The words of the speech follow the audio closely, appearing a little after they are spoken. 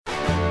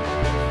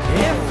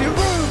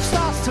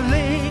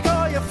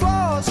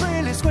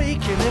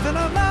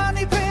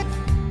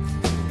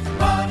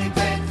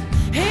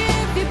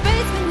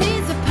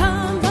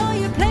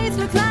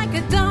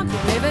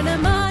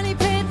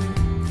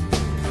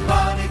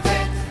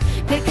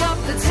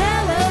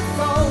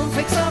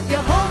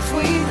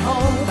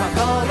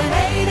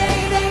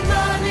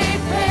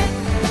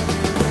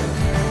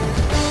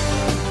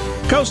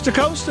Coast to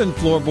coast and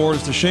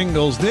floorboards to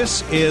shingles,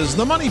 this is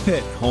the Money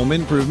Pit Home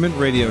Improvement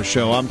Radio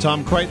Show. I'm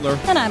Tom Kreitler.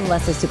 And I'm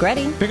Leslie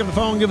Segretti. Pick up the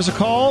phone, give us a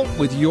call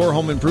with your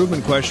home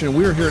improvement question.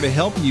 We're here to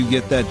help you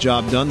get that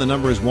job done. The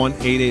number is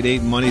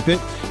 1-888-MONEY-PIT.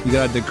 You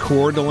got a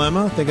decor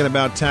dilemma, thinking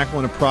about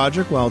tackling a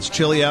project while it's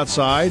chilly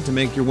outside to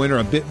make your winter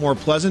a bit more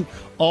pleasant.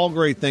 All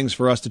great things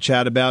for us to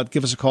chat about.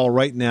 Give us a call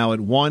right now at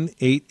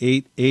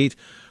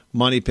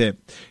 1-888-MONEY PIT.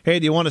 Hey,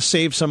 do you want to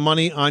save some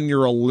money on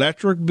your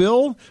electric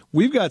bill?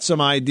 We've got some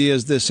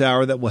ideas this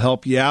hour that will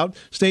help you out.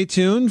 Stay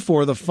tuned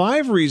for the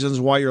 5 reasons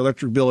why your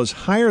electric bill is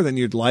higher than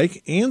you'd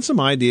like and some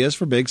ideas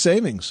for big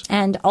savings.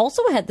 And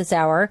also ahead this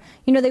hour,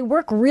 they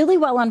work really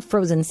well on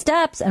frozen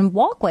steps and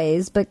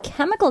walkways, but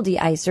chemical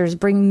de-icers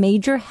bring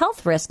major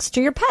health risks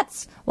to your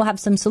pets. We'll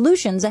have some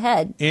solutions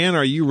ahead. And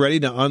are you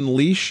ready to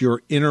unleash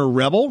your inner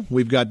rebel?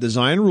 We've got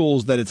design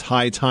rules that it's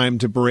high time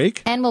to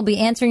break. And we'll be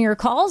answering your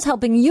calls,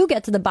 helping you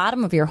get to the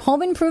bottom of your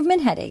home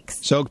improvement headaches.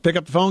 So pick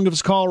up the phone, give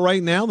us a call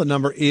right now. The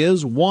number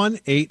is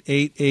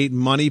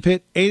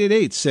 1-888-MONEY-PIT,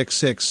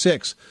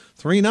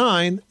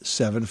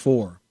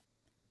 888-666-3974.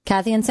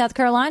 Kathy in South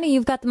Carolina,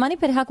 you've got the Money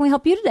Pit. How can we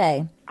help you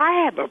today?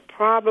 I have a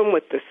problem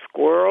with the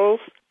squirrels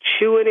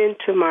chewing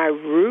into my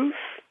roof.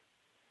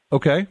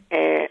 Okay.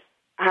 And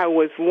I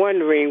was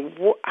wondering,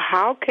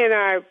 what can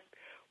I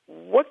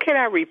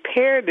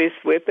repair this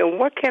with, and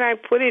what can I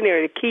put in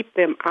there to keep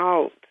them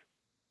out?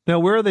 Now,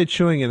 where are they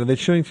chewing in? Are they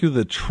chewing through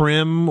the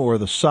trim or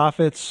the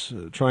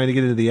soffits, trying to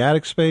get into the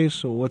attic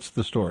space? Or what's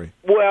the story?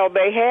 Well,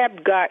 they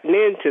have gotten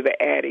into the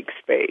attic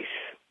space.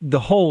 The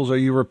holes, are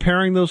you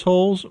repairing those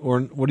holes, or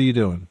what are you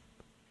doing?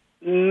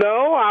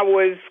 No, I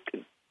was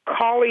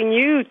calling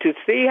you to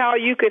see how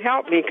you could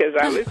help me, because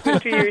I listen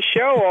to your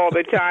show all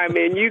the time,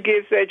 and you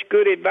give such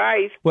good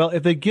advice. Well,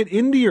 if they get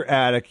into your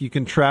attic, you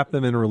can trap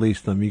them and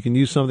release them. You can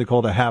use something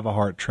called a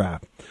have-a-heart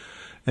trap.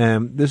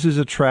 And this is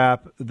a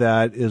trap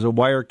that is a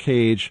wire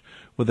cage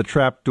with a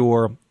trap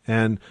door,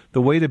 and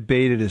the way to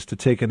bait it is to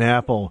take an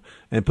apple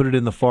and put it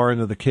in the far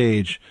end of the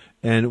cage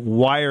and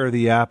wire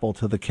the apple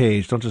to the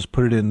cage. Don't just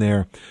put it in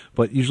there.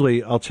 But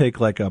usually I'll take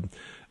like a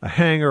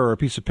hanger or a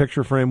piece of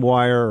picture frame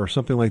wire or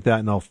something like that,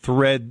 and I'll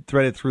thread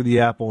it through the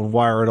apple and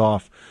wire it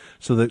off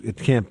so that it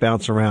can't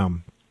bounce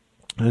around.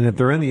 And if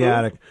they're in the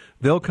attic,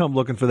 they'll come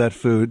looking for that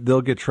food. They'll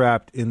get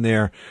trapped in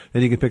there.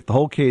 Then you can pick the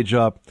whole cage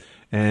up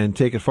and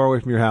take it far away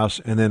from your house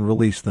and then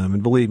release them.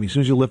 And believe me, as soon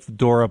as you lift the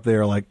door up,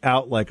 they're like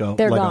out like a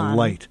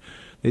light.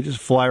 They just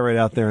fly right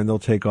out there and they'll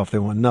take off. They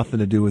want nothing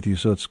to do with you,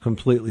 so it's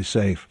completely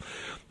safe.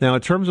 Now,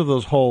 in terms of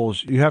those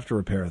holes, you have to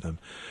repair them.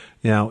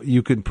 Now,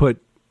 you could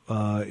put,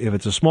 if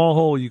it's a small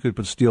hole, you could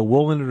put steel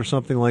wool in it or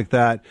something like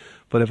that.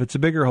 But if it's a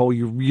bigger hole,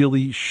 you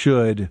really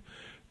should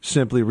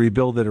simply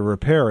rebuild it or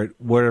repair it,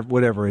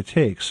 whatever it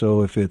takes.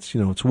 So if it's,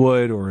 it's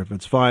wood, or if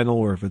it's vinyl,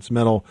 or if it's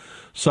metal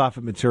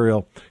soffit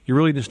material, you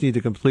really just need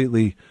to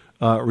completely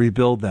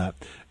rebuild that.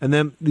 And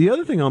then the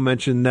other thing I'll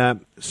mention that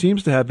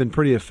seems to have been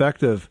pretty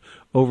effective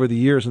over the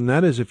years, and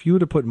that is if you were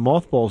to put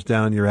mothballs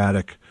down in your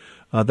attic,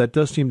 that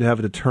does seem to have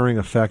a deterring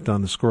effect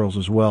on the squirrels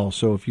as well.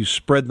 So if you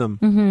spread them...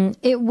 Mm-hmm.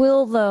 It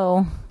will,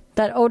 though.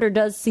 That odor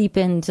does seep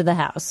into the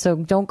house, so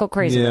don't go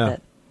crazy with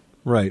it.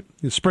 Right.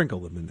 You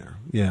sprinkle them in there,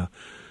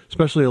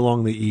 especially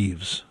along the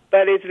eaves.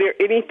 But is there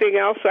anything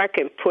else I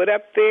can put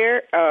up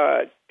there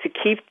to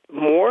keep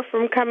more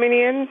from coming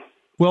in?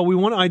 Well, we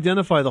want to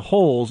identify the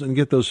holes and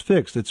get those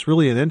fixed. It's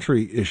really an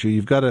entry issue.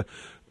 You've got to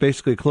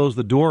basically close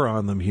the door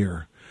on them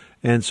here.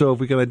 And so if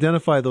we can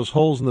identify those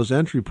holes and those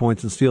entry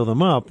points and seal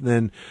them up,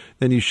 then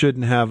you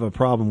shouldn't have a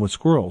problem with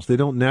squirrels. They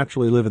don't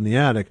naturally live in the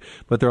attic,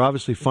 but they're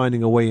obviously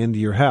finding a way into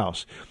your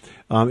house.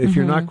 If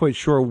you're not quite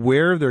sure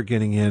where they're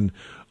getting in,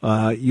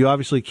 you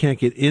obviously can't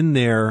get in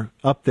there,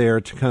 up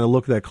there, to kind of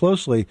look that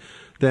closely.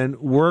 Then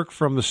work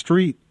from the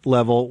street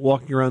level,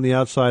 walking around the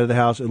outside of the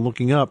house and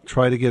looking up.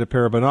 Try to get a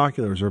pair of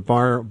binoculars or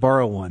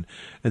borrow one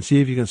and see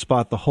if you can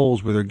spot the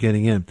holes where they're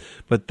getting in.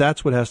 But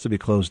that's what has to be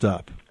closed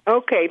up.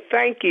 Okay,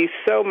 thank you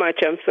so much.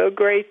 I'm so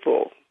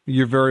grateful.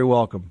 You're very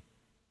welcome.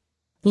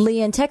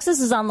 Lee in Texas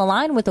is on the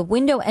line with a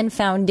window and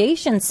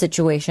foundation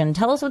situation.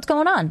 Tell us what's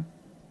going on.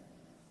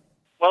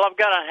 Well, I've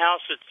got a house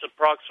that's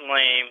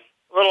approximately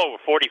a little over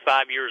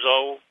 45 years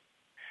old,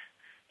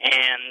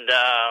 and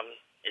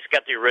it's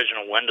got the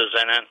original windows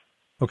in it.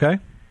 Okay.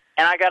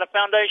 And I got a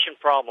foundation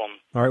problem.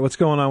 All right, what's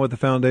going on with the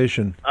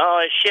foundation? Oh,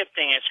 it's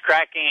shifting. It's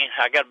cracking.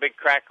 I got a big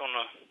crack on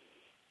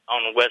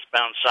the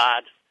westbound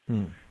side,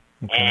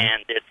 Okay.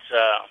 and it's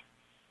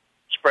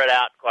spread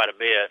out quite a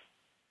bit.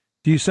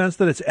 Do you sense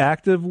that it's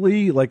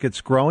actively, like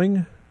it's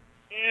growing?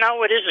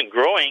 No, it isn't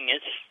growing.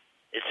 It's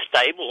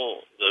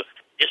stable.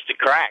 Just a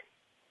crack.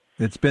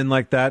 It's been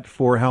like that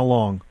for how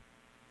long?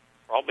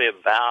 Probably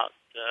about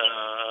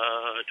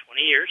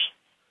 20 years.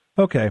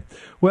 Okay.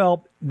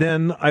 Well,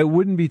 then I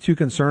wouldn't be too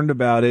concerned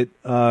about it.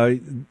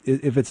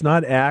 If it's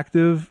not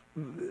active,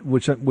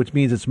 which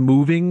means it's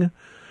moving,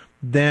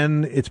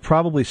 then it's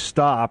probably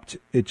stopped.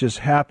 It just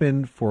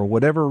happened for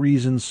whatever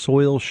reason,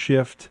 soil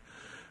shift,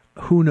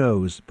 who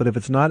knows? But if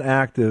it's not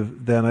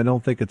active, then I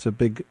don't think it's a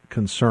big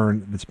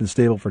concern. It's been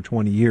stable for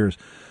 20 years.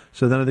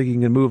 So then I think you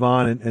can move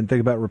on and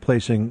think about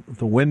replacing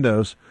the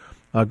windows.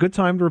 A good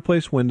time to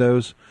replace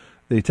windows.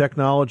 The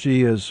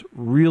technology has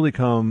really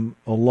come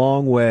a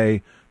long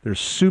way. They're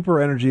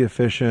super energy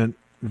efficient,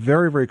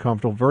 very, very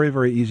comfortable, very,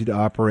 very easy to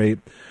operate.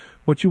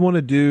 What you want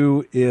to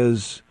do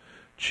is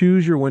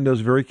choose your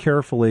windows very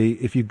carefully.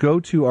 If you go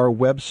to our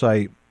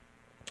website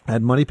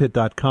at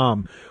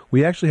moneypit.com,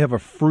 we actually have a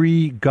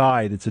free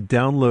guide. It's a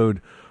download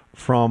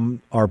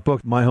from our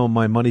book, My Home,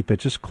 My Money Pit.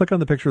 Just click on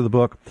the picture of the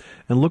book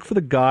and look for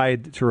the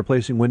guide to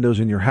replacing windows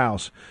in your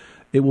house.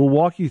 It will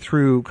walk you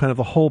through kind of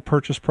the whole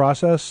purchase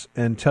process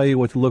and tell you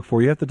what to look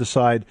for. You have to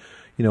decide,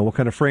 what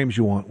kind of frames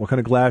you want, what kind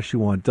of glass you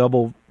want,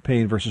 double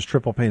pane versus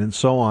triple pane, and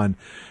so on.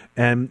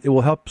 And it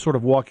will help sort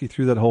of walk you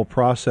through that whole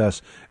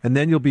process. And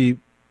then you'll be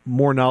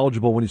more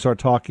knowledgeable when you start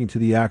talking to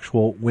the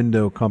actual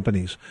window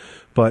companies.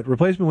 But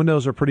replacement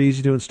windows are pretty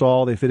easy to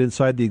install. They fit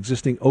inside the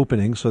existing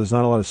opening, so there's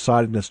not a lot of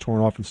sidedness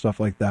torn off and stuff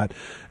like that.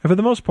 And for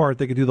the most part,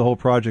 they can do the whole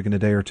project in a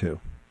day or two.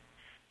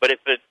 But if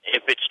it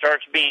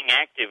starts being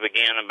active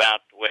again about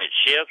when it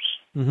shifts,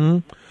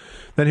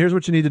 then here's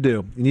what you need to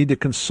do. You need to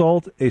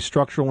consult a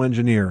structural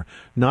engineer,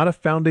 not a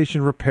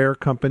foundation repair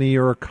company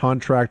or a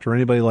contractor or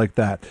anybody like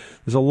that.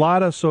 There's a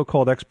lot of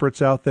so-called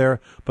experts out there,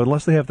 but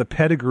unless they have the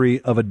pedigree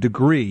of a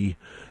degree,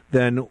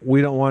 then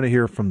we don't want to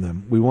hear from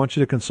them. We want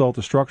you to consult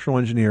a structural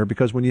engineer,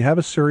 because when you have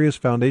a serious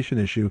foundation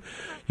issue,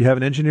 you have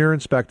an engineer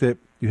inspect it,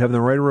 you have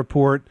them write a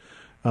report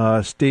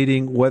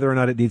stating whether or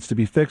not it needs to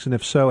be fixed, and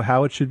if so,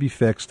 how it should be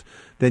fixed.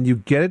 Then you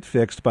get it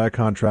fixed by a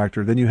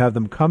contractor. Then you have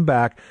them come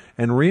back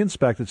and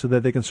re-inspect it so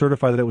that they can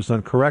certify that it was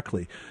done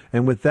correctly.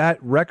 And with that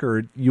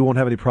record, you won't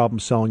have any problem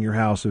selling your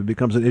house. If it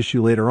becomes an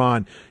issue later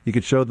on, you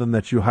could show them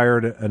that you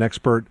hired an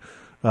expert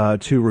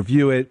to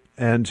review it,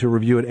 and to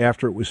review it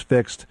after it was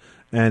fixed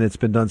and it's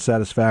been done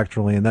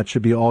satisfactorily. And that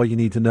should be all you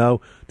need to know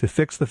to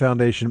fix the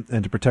foundation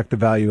and to protect the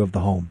value of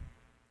the home.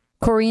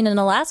 Corrine in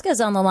Alaska is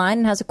on the line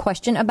and has a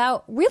question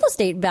about real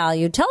estate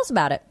value. Tell us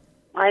about it.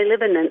 I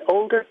live in an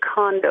older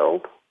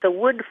condo, the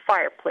wood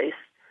fireplace.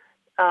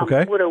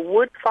 Okay. Would a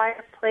wood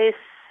fireplace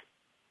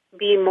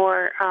be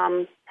more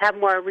have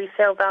more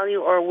resale value,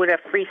 or would a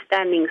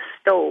freestanding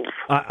stove?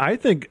 I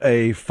think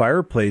a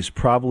fireplace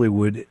probably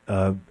would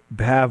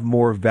have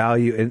more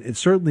value, and it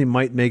certainly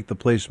might make the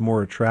place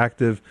more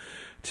attractive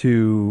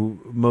to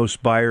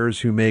most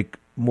buyers who make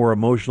more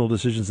emotional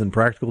decisions than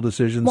practical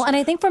decisions. Well, and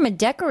I think from a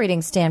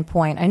decorating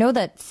standpoint, I know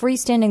that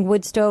freestanding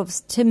wood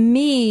stoves, to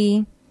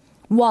me,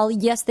 while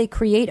yes, they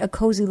create a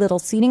cozy little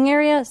seating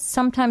area,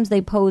 sometimes they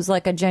pose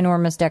like a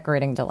ginormous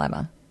decorating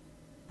dilemma.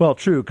 Well,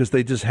 true, because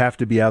they just have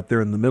to be out there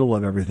in the middle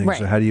of everything. Right.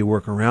 So how do you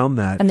work around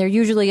that? And they're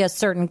usually a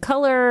certain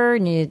color,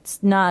 and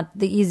it's not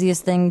the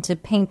easiest thing to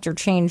paint or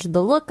change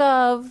the look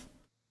of.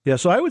 Yeah,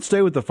 so I would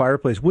stay with the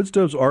fireplace. Wood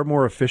stoves are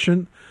more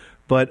efficient,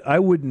 but I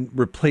wouldn't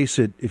replace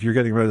it if you're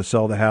getting ready to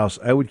sell the house.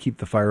 I would keep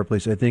the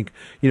fireplace. I think,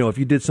 if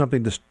you did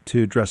something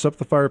to dress up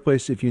the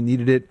fireplace, if you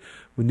needed it,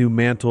 with new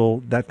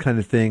mantle, that kind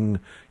of thing,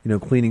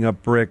 cleaning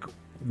up brick,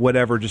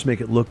 whatever, just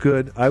make it look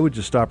good, I would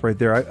just stop right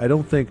there. I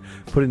don't think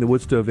putting the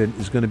wood stove in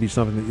is going to be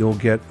something that you'll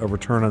get a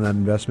return on that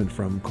investment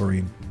from,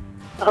 Corrine.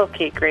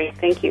 Okay, great.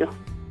 Thank you.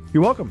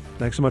 You're welcome.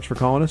 Thanks so much for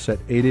calling us at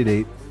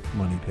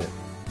 888-MONEY-PIT.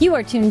 You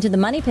are tuned to the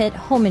Money Pit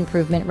Home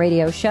Improvement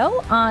Radio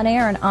Show, on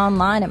air and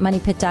online at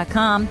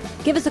moneypit.com.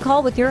 Give us a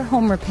call with your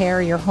home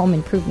repair, your home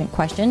improvement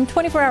question.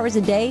 24 hours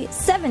a day,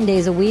 7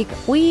 days a week.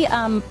 We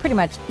pretty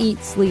much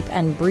eat, sleep,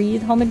 and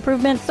breathe home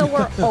improvement, so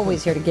we're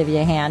always here to give you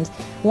a hand.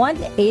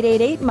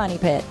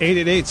 1-888-MONEY-PIT.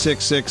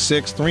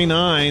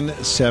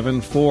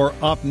 888-666-3974.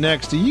 Up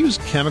next, do you use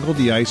chemical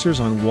de-icers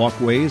on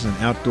walkways and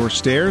outdoor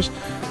stairs?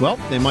 Well,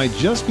 they might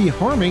just be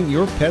harming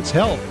your pet's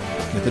health.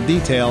 Get the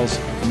details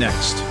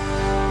next.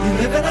 You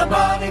live in a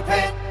money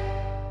pit.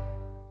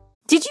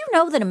 Did you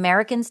know that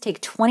Americans take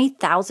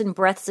 20,000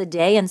 breaths a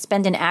day and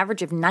spend an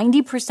average of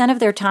 90% of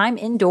their time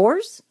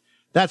indoors?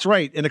 That's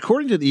right. And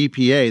according to the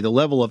EPA, the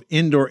level of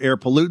indoor air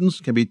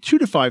pollutants can be 2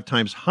 to 5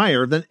 times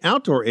higher than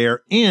outdoor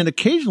air, and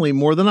occasionally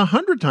more than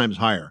 100 times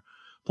higher.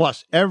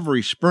 Plus,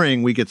 every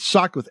spring we get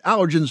socked with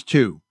allergens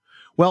too.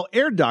 Well,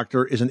 Air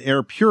Doctor is an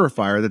air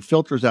purifier that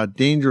filters out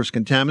dangerous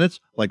contaminants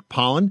like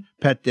pollen,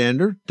 pet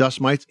dander,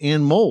 dust mites,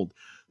 and mold.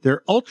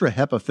 Their Ultra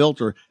HEPA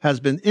filter has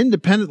been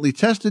independently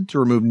tested to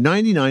remove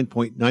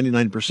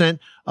 99.99%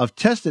 of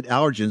tested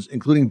allergens,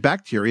 including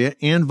bacteria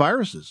and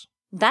viruses.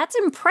 That's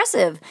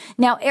impressive.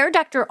 Now, Air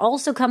Doctor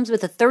also comes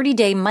with a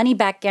 30-day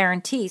money-back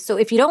guarantee, so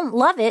if you don't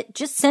love it,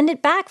 just send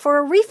it back for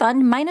a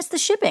refund minus the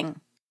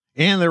shipping.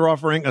 And they're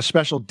offering a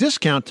special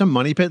discount to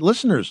Money Pit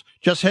listeners.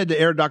 Just head to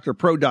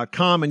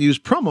airdoctorpro.com and use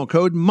promo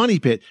code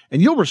MONEYPIT, and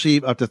you'll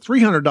receive up to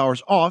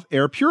 $300 off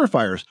air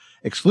purifiers.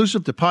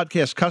 Exclusive to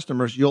podcast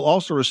customers, you'll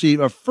also receive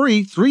a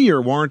free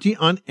 3-year warranty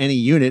on any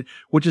unit,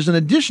 which is an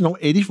additional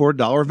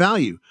 $84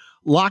 value.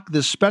 Lock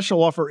this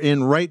special offer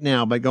in right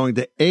now by going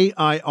to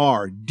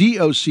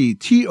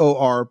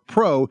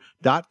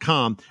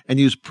airdoctorpro.com and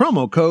use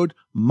promo code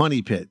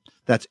MONEYPIT.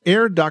 That's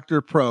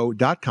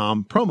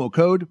airdoctorpro.com, promo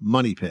code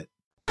MONEYPIT.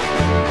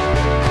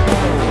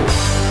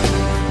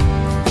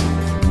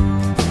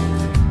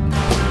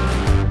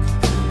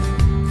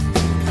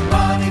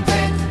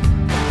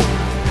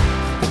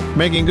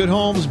 Making good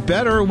homes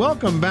better.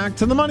 Welcome back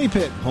to the Money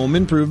Pit Home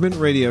Improvement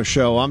Radio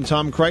Show. I'm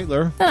Tom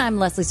Kreitler. And I'm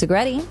Leslie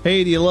Segretti.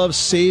 Hey, do you love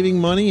saving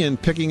money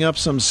and picking up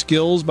some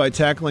skills by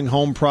tackling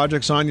home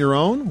projects on your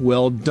own?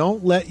 Well,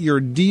 don't let your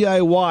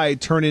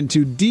DIY turn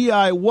into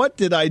DI. What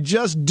did I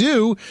just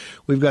do?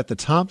 We've got the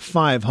top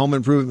 5 home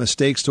improvement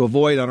mistakes to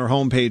avoid on our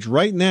homepage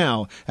right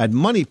now at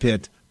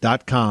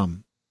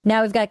moneypit.com.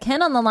 Now we've got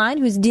Ken on the line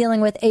who's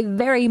dealing with a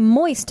very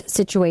moist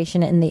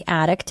situation in the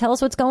attic. Tell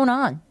us what's going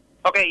on.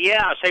 Okay,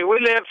 yeah. So we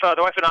live, the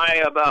wife and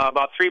I,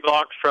 about 3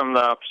 blocks from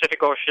the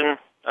Pacific Ocean,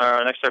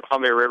 next to the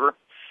Columbia River.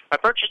 I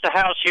purchased a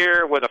house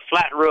here with a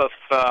flat roof.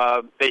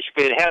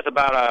 Basically, it has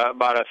about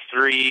a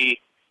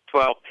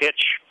 312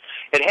 pitch.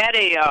 It had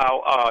a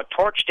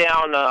torch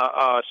down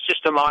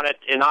system on it,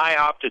 and I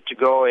opted to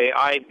go a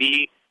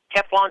IB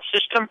Teflon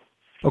system.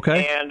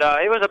 Okay. And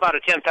it was about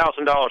a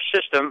 $10,000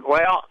 system.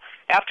 Well,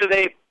 after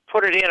they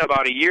put it in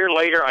about a year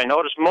later, I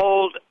noticed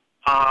mold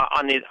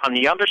on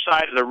the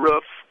underside of the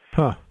roof.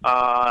 Huh.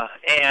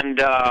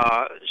 And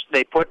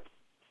they put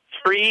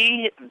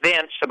 3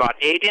 vents, about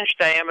 8-inch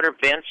diameter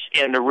vents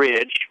in the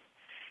ridge.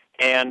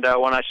 And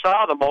when I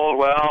saw the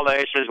mold,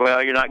 they says,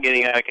 you're not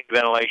getting adequate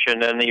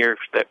ventilation. And anyway,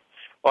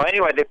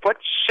 they put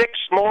 6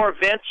 more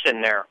vents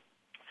in there.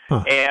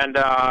 Huh. And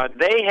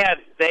they had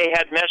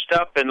messed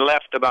up and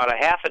left about a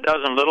half a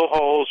dozen little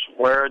holes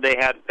where they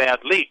had bad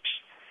leaks.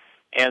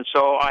 And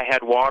so I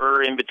had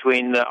water in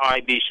between the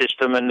IB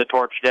system and the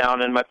torch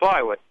down and my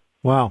plywood.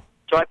 Wow.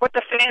 So I put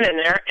the fan in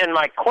there, and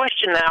my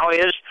question now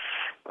is,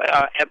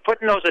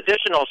 putting those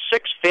additional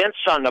 6 vents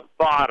on the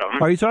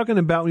bottom. Are you talking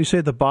about, when you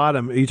say the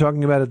bottom, are you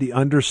talking about at the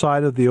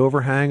underside of the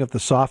overhang of the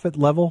soffit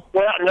level?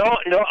 Well, no,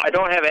 I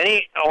don't have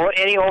any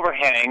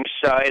overhangs.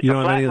 It's a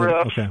flat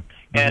roof, okay.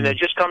 And it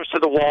just comes to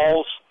the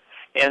walls.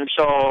 And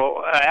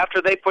so after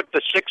they put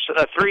the 4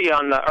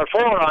 on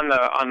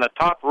the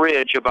top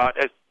ridge,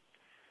 I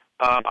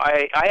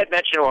had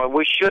mentioned,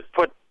 we should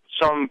put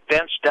some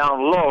vents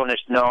down low, and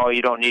it's, no,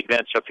 you don't need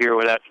vents up here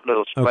with that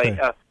little space.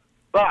 Okay.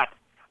 But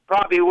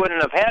probably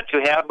wouldn't have had to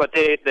have, but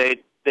they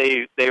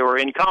were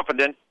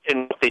incompetent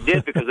in what they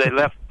did because they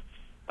left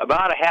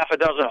about a half a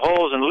dozen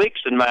holes and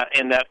leaks in that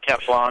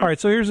Teflon. All right,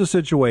 so here's the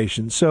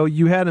situation. So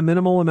you had a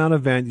minimal amount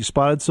of vent, you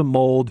spotted some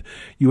mold,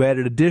 you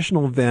added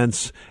additional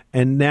vents,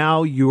 and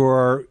now are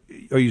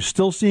you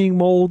still seeing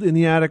mold in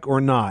the attic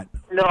or not?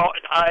 No,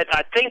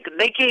 I think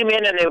they came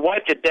in and they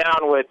wiped it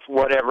down with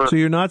whatever. So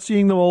you're not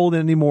seeing the mold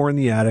anymore in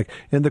the attic.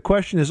 And the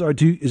question is,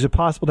 is it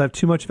possible to have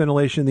too much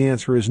ventilation? The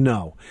answer is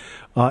no.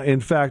 In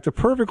fact, a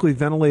perfectly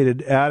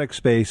ventilated attic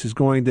space is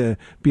going to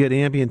be at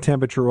ambient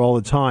temperature all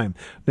the time.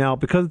 Now,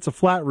 because it's a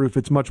flat roof,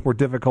 it's much more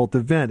difficult to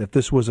vent. If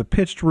this was a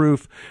pitched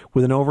roof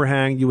with an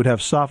overhang, you would have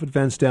soffit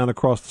vents down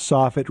across the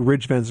soffit,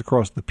 ridge vents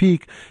across the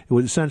peak. It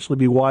would essentially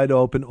be wide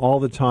open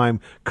all the time,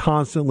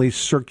 constantly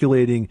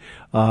circulating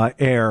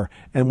air.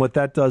 And what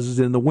that does is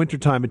in the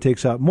wintertime, it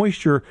takes out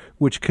moisture,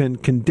 which can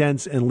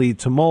condense and lead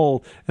to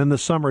mold. And in the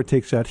summer, it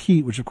takes out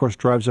heat, which, of course,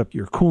 drives up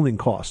your cooling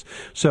costs.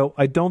 So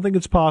I don't think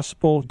it's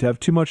possible to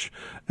have too much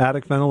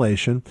attic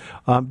ventilation.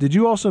 Did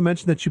you also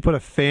mention that you put a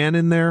fan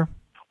in there?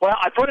 Well,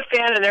 I put a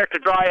fan in there to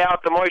dry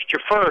out the moisture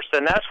first,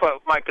 and that's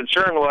what my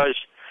concern was.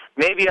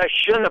 Maybe I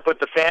shouldn't have put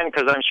the fan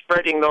because I'm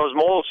spreading those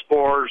mold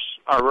spores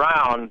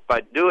around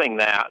by doing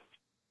that.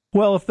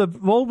 Well, if the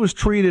mold was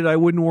treated, I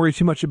wouldn't worry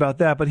too much about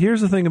that. But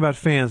here's the thing about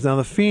fans.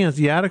 Now,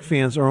 the attic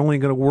fans are only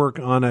going to work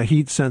on a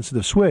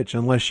heat-sensitive switch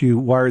unless you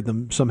wired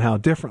them somehow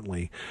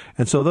differently.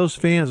 And so those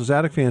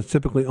attic fans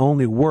typically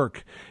only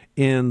work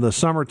in the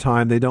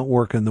summertime. They don't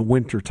work in the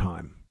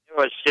wintertime. It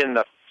was in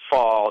the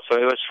fall, so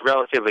it was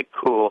relatively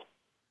cool.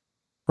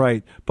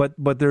 Right, but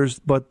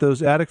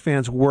those attic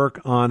fans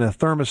work on a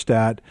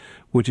thermostat,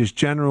 which is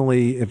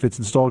generally, if it's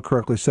installed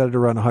correctly, set at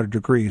around 100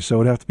 degrees. So it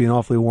would have to be an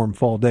awfully warm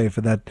fall day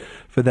for that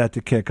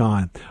to kick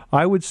on.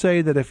 I would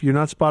say that if you're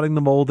not spotting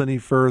the mold any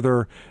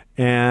further,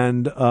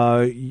 and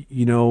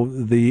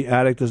the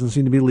attic doesn't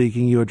seem to be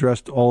leaking, you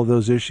addressed all of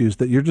those issues,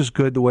 that you're just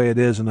good the way it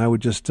is, and I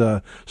would just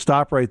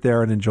stop right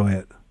there and enjoy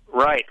it.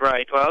 Right.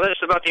 Well, this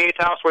is about the 8th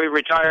house we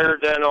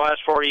retired in the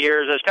last 40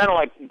 years. It's kind of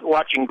like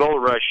watching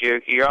Gold Rush.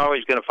 You're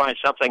always going to find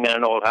something in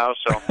an old house.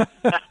 So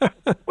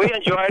we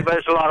enjoy it, but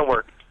it's a lot of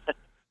work.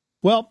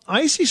 Well,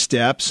 icy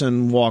steps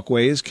and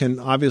walkways can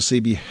obviously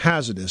be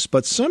hazardous,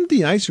 but some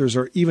de-icers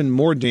are even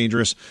more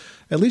dangerous,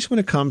 at least when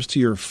it comes to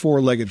your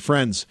four-legged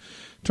friends.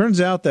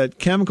 Turns out that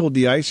chemical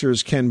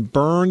de-icers can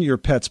burn your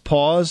pet's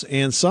paws,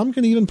 and some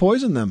can even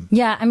poison them.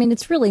 Yeah,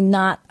 it's really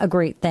not a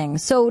great thing.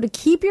 So to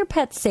keep your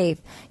pet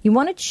safe, you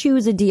want to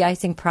choose a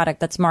de-icing product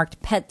that's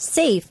marked Pet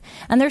Safe,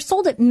 and they're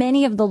sold at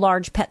many of the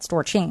large pet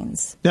store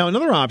chains. Now,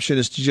 another option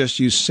is to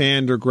just use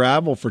sand or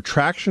gravel for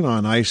traction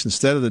on ice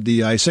instead of the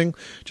de-icing.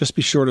 Just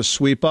be sure to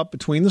sweep up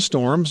between the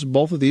storms.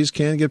 Both of these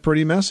can get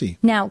pretty messy.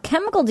 Now,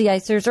 chemical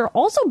de-icers are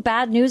also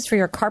bad news for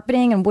your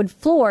carpeting and wood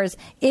floors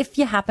if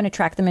you happen to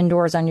track them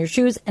indoors on your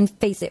shoes. And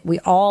face it, we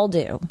all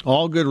do.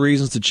 All good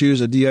reasons to choose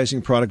a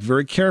de-icing product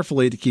very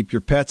carefully to keep your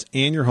pets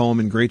and your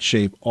home in great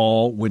shape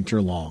all winter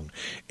long.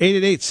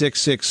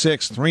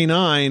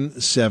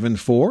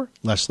 888-666-3974.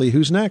 Leslie,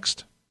 who's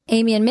next?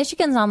 Amy in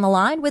Michigan's on the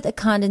line with a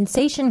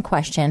condensation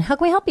question. How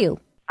can we help you?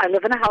 I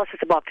live in a house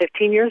that's about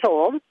 15 years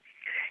old,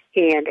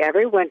 and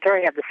every winter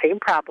I have the same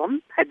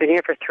problem. I've been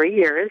here for 3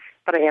 years,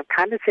 but I have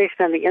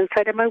condensation on the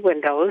inside of my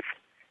windows.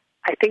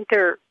 I think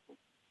they're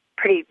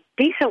pretty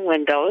decent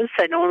windows.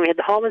 I know when we had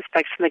the home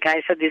inspection, the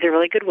guy said these are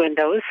really good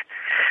windows.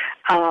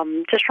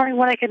 Just wondering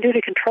what I can do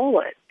to control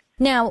it.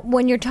 Now,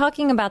 when you're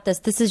talking about this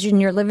is in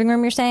your living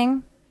room, you're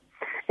saying?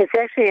 It's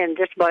actually in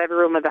just about every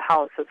room of the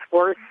house. It's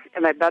worse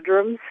in my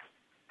bedrooms,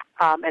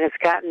 and it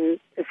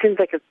seems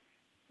like it's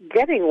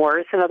getting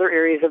worse in other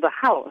areas of the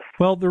house.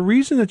 Well, the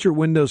reason that your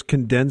windows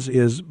condense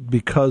is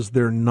because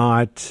they're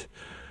not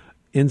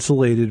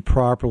insulated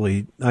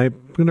properly.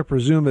 I'm going to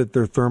presume that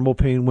they're thermal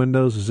pane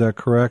windows. Is that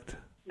correct?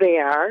 They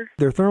are.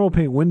 They're thermal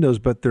pane windows,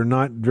 but they're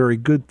not very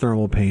good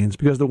thermal panes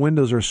because the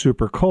windows are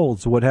super cold.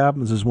 So what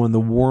happens is when the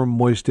warm,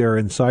 moist air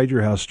inside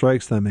your house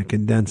strikes them, it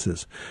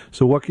condenses.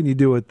 So what can you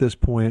do at this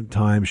point in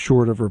time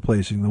short of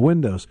replacing the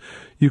windows?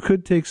 You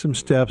could take some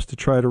steps to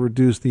try to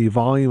reduce the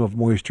volume of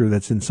moisture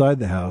that's inside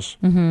the house.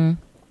 Mm-hmm.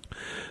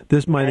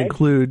 This might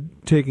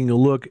include taking a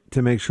look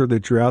to make sure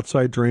that your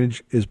outside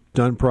drainage is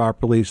done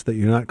properly so that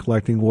you're not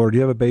collecting water. Do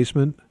you have a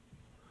basement?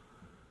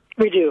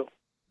 We do.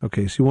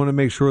 Okay, so you want to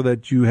make sure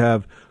that you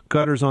have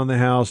gutters on the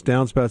house,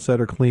 downspouts that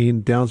are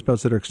clean,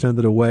 downspouts that are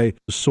extended away,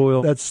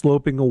 soil that's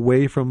sloping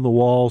away from the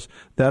walls,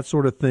 that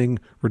sort of thing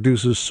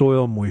reduces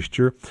soil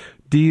moisture.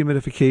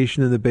 Dehumidification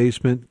in the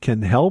basement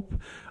can help.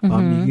 Mm-hmm.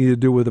 You can either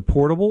do it with a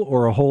portable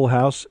or a whole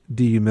house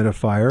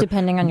dehumidifier.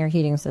 Depending on your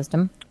heating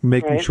system.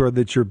 Making sure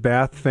that your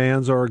bath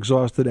fans are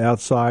exhausted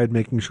outside,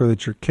 making sure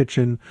that your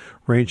kitchen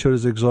range hood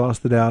is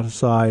exhausted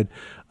outside.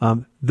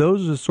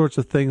 Those are the sorts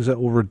of things that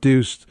will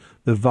reduce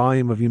the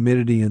volume of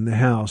humidity in the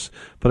house.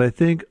 But I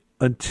think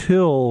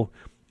until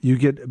you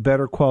get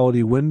better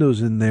quality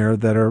windows in there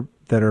that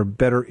are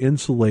better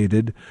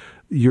insulated,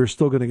 you're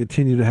still going to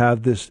continue to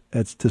have this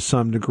to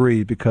some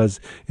degree because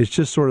it's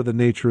just sort of the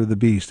nature of the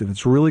beast. If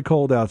it's really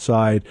cold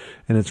outside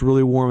and it's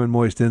really warm and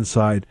moist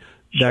inside,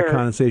 that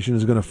condensation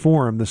is going to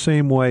form the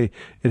same way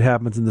it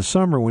happens in the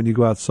summer when you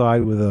go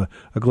outside with a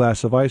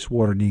glass of ice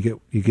water and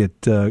you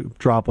get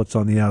droplets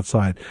on the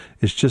outside.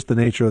 It's just the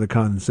nature of the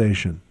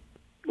condensation.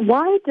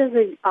 Why does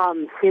it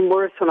seem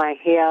worse when I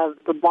have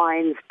the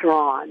blinds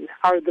drawn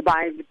or the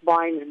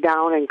blinds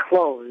down and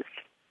closed?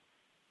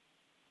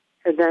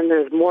 And then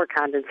there's more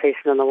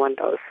condensation in the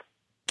windows.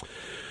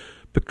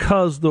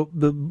 Because the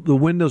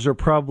windows are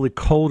probably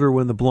colder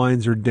when the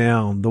blinds are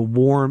down. The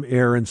warm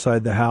air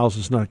inside the house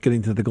is not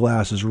getting to the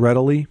glass as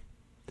readily.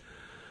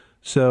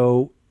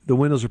 So the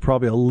windows are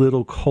probably a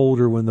little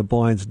colder when the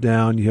blind's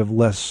down. You have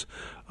less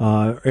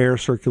air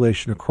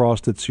circulation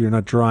across it, so you're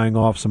not drying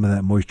off some of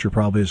that moisture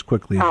probably as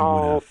quickly as you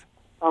would have.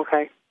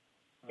 Okay.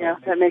 Yeah,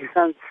 that makes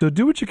sense. So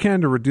do what you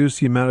can to reduce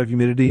the amount of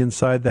humidity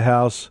inside the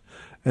house,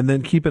 and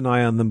then keep an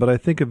eye on them. But I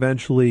think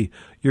eventually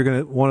you're going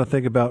to want to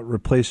think about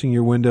replacing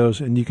your windows,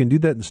 and you can do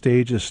that in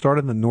stages. Start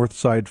on the north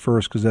side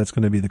first because that's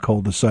going to be the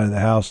coldest side of the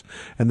house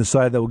and the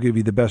side that will give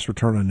you the best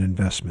return on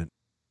investment.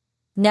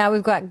 Now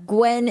we've got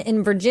Gwen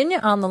in Virginia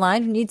on the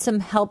line who needs some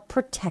help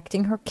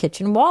protecting her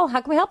kitchen wall. How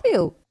can we help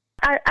you?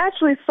 I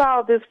actually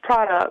saw this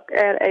product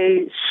at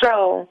a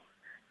show,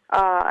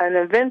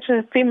 an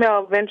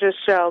female inventor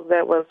show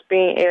that was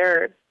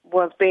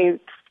being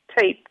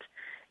taped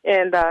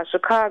in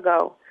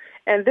Chicago.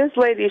 And this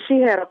lady, she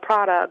had a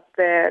product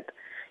that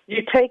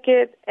you take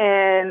it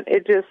and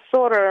it just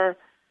sort of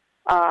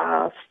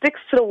sticks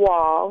to the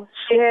wall.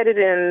 She had it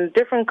in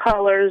different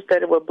colors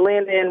that it would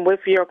blend in with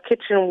your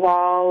kitchen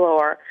wall,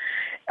 or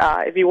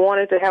if you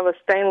wanted to have a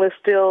stainless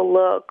steel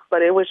look.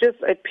 But it was just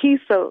a piece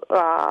of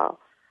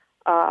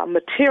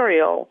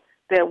material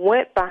that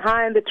went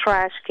behind the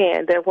trash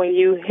can that when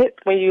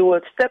you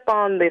would step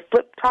on the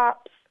flip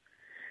tops,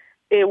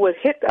 it would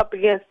hit up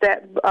against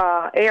that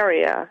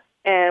area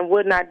and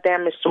would not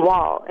damage the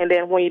wall. And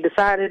then when you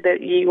decided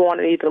that you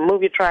wanted to either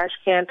move your trash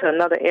can to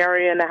another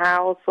area in the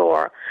house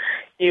or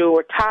you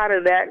were tired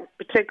of that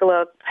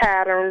particular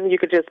pattern, you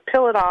could just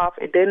peel it off.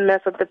 It didn't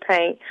mess up the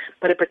paint,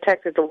 but it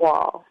protected the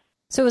wall.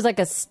 So it was like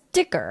a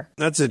sticker.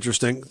 That's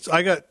interesting.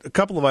 I got a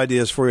couple of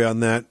ideas for you on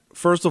that.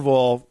 First of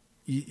all,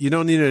 you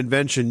don't need an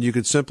invention. You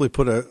could simply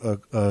put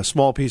a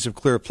small piece of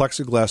clear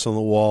plexiglass on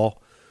the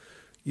wall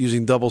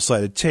using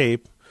double-sided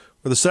tape.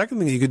 Or the second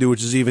thing you could do,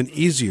 which is even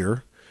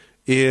easier,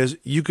 is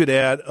you could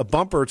add a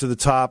bumper to the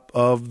top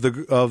of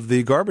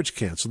the garbage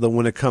can so that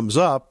when it comes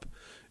up,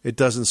 it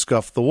doesn't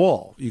scuff the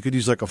wall. You could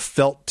use like a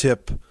felt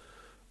tip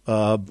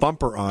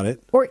bumper on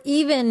it. Or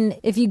even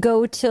if you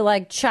go to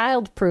like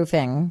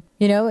childproofing,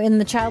 in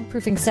the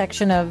childproofing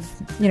section of,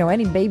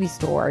 any baby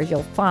store,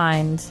 you'll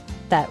find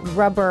that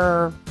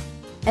rubber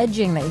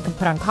edging that you can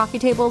put on coffee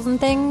tables and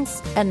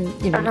things. And,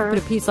 you put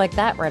a piece like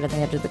that right at the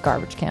edge of the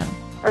garbage can.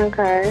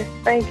 Okay.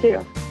 Thank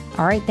you.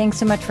 All right. Thanks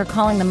so much for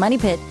calling the Money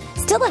Pit.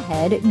 Still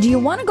ahead, do you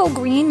want to go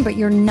green, but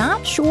you're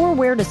not sure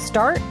where to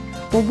start?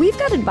 Well, we've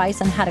got advice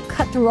on how to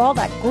cut through all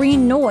that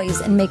green noise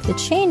and make the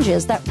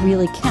changes that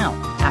really count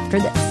after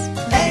this.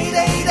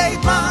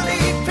 888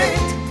 Money Pit.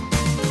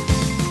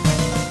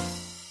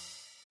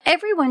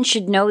 Everyone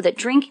should know that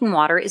drinking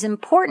water is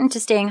important to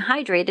staying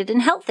hydrated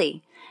and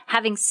healthy.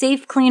 Having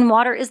safe, clean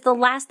water is the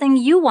last thing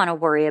you want to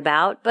worry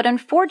about, but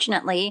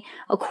unfortunately,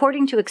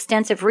 according to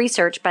extensive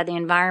research by the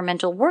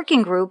Environmental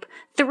Working Group,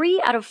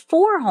 3 out of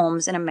 4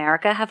 homes in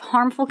America have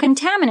harmful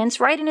contaminants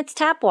right in its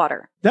tap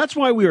water. That's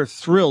why we are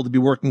thrilled to be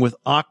working with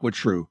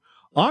AquaTrue.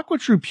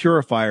 AquaTrue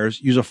purifiers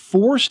use a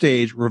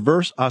 4-stage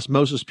reverse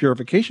osmosis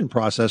purification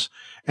process,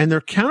 and their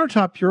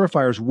countertop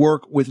purifiers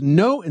work with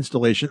no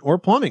installation or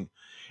plumbing.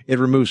 It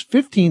removes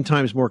 15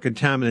 times more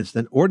contaminants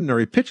than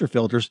ordinary pitcher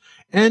filters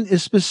and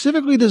is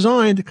specifically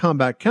designed to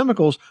combat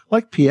chemicals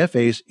like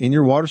PFAS in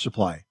your water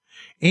supply.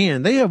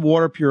 And they have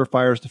water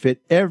purifiers to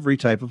fit every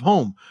type of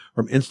home,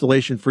 from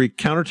installation-free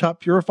countertop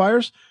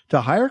purifiers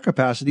to higher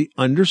capacity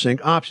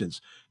under-sink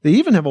options. They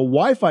even have a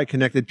Wi-Fi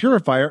connected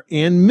purifier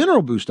and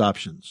mineral boost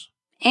options.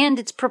 And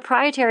its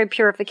proprietary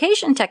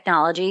purification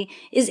technology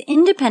is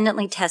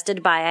independently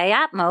tested by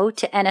IAPMO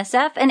to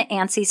NSF and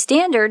ANSI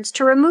standards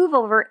to remove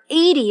over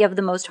 80 of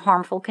the most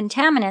harmful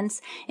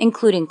contaminants,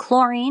 including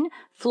chlorine,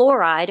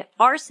 fluoride,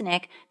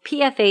 arsenic,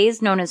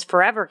 PFAS known as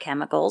forever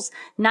chemicals,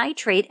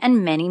 nitrate,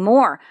 and many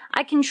more.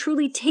 I can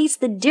truly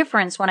taste the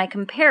difference when I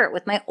compare it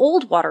with my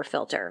old water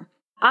filter.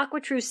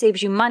 AquaTrue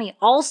saves you money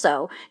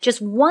also.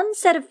 Just one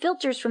set of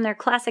filters from their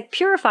classic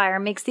purifier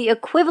makes the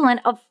equivalent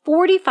of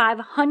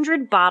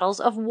 4,500 bottles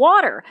of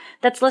water.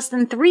 That's less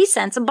than 3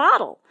 cents a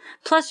bottle.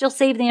 Plus, you'll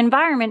save the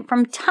environment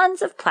from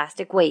tons of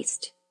plastic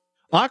waste.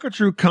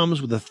 AquaTrue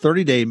comes with a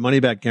 30-day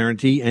money-back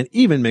guarantee and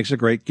even makes a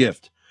great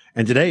gift.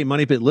 And today,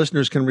 Money Pit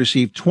listeners can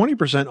receive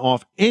 20%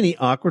 off any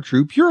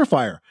AquaTrue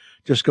purifier.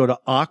 Just go to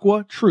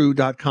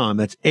aquatrue.com.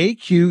 That's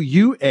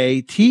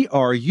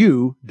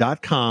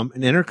AQUATRU.com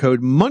and enter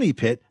code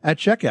MONEYPIT at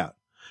checkout.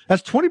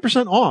 That's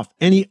 20% off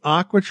any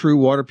AquaTrue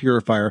water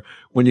purifier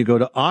when you go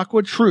to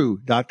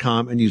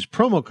aquatrue.com and use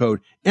promo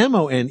code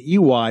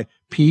MONEYPIT.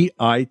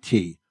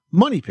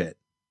 Money Pit.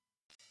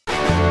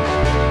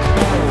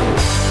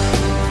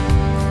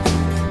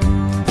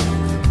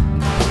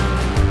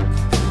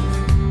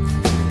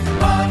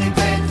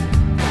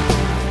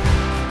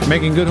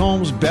 Making good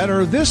homes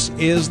better. This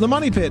is the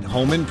Money Pit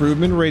Home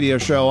Improvement Radio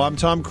Show. I'm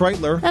Tom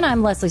Kreitler. And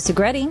I'm Leslie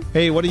Segretti.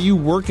 Hey, what are you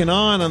working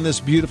on this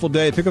beautiful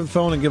day? Pick up the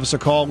phone and give us a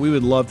call. We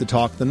would love to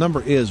talk. The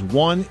number is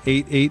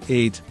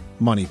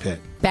 1-888-MONEY-PIT.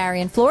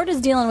 Barry in Florida is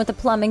dealing with a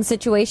plumbing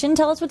situation.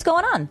 Tell us what's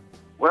going on.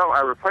 Well,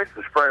 I replaced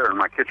the sprayer in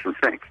my kitchen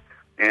sink.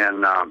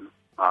 And I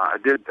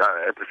did,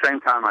 at the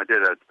same time, I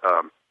did a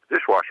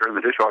dishwasher, and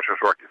the dishwasher was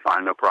working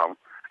fine, no problem.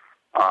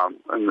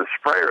 And the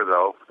sprayer,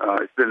 though,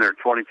 it's been there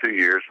 22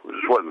 years. It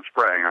just wasn't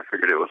spraying. I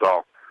figured it was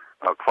all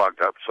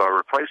clogged up, so I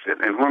replaced it.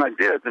 And when I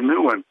did, the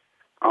new one,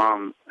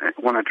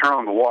 when I turn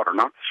on the water,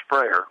 not the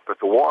sprayer, but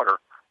the water,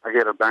 I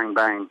get a bang,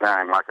 bang,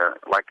 bang, like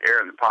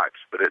air in the pipes.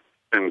 But it's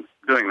been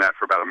doing that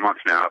for about a month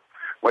now,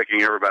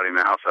 waking everybody in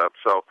the house up.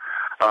 So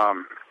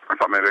I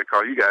thought maybe I'd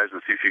call you guys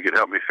and see if you could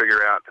help me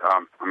figure out.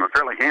 I'm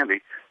fairly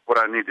handy. What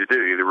I need to do,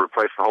 either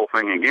replace the whole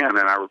thing again,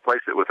 and I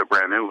replaced it with a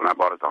brand new one I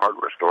bought at the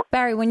hardware store.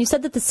 Barry, when you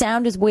said that the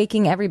sound is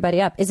waking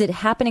everybody up, is it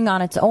happening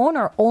on its own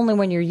or only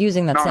when you're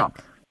using that sink? No.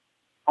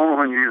 Only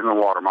when you're using the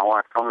water. My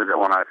wife told me that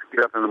when I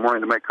get up in the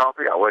morning to make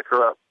coffee, I wake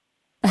her up,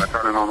 I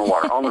turn it on the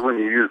water. Only when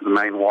you use the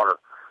main water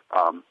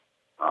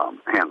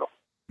handle.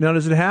 Now,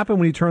 does it happen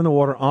when you turn the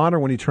water on or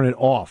when you turn it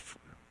off?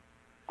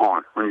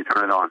 On, when you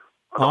turn it on.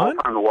 The whole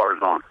time the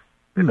water's on,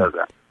 it does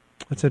that.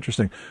 That's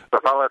interesting. So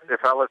if I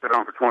left it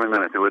on for 20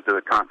 minutes, it would do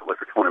it constantly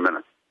for 20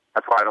 minutes.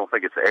 That's why I don't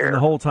think it's air. And the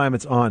whole time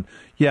it's on.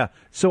 Yeah.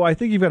 So I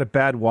think you've got a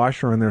bad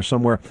washer in there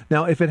somewhere.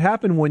 Now, if it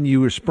happened when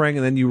you were spraying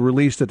and then you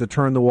released it to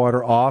turn the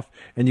water off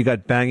and you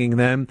got banging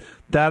then,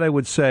 that I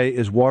would say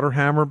is water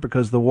hammer,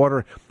 because the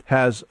water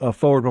has a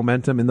forward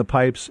momentum in the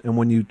pipes, and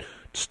when you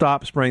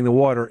stop spraying the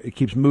water, it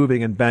keeps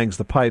moving and bangs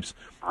the pipes.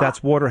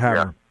 That's water hammer.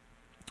 Yeah.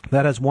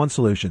 That has one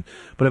solution.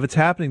 But if it's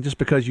happening just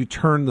because you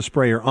turn the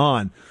sprayer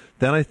on,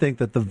 then I think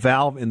that the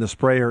valve in the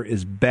sprayer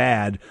is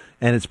bad,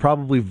 and it's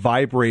probably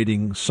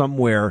vibrating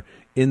somewhere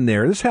in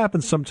there. This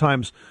happens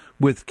sometimes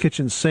with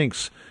kitchen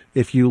sinks.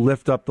 If you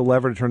lift up the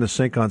lever to turn the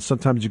sink on,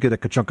 sometimes you get a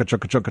ka-chunk,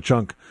 ka-chunk, ka-chunk,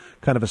 ka-chunk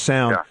kind of a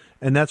sound,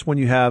 and that's when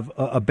you have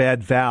a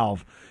bad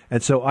valve.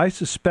 And so I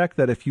suspect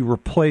that if you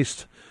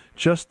replaced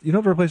you don't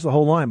have to replace the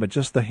whole line, but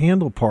just the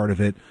handle part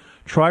of it,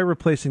 try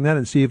replacing that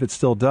and see if it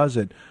still does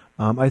it.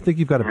 I think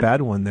you've got a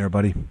bad one there,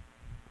 buddy.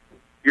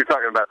 You're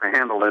talking about the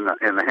handle in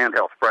the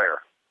handheld sprayer.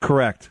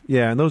 Correct.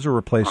 Yeah, and those are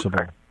replaceable.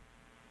 Okay,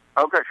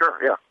 sure.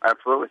 Yeah,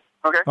 absolutely.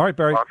 Okay. All right,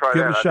 Barry. I'll try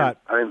give that. it a shot.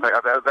 I didn't think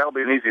that'll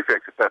be an easy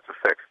fix if that's a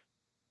fix.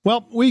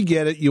 Well, we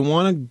get it. You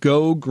want to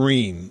go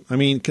green. I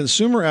mean,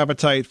 consumer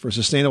appetite for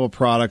sustainable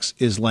products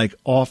is like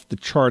off the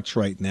charts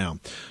right now.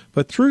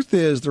 But truth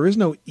is, there is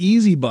no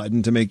easy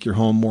button to make your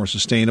home more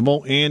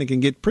sustainable, and it can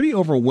get pretty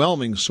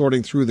overwhelming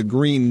sorting through the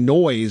green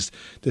noise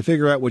to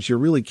figure out what you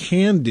really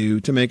can do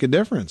to make a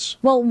difference.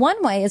 Well,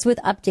 one way is with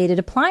updated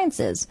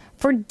appliances.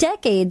 For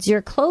decades,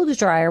 your clothes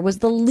dryer was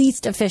the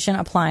least efficient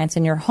appliance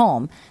in your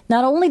home.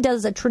 Not only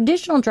does a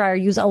traditional dryer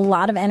use a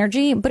lot of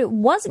energy, but it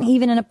wasn't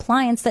even an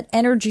appliance that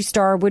Energy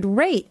Star would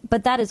rate.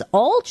 But that is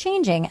all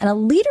changing, and a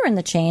leader in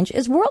the change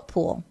is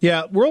Whirlpool.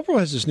 Yeah, Whirlpool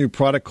has this new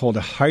product called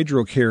a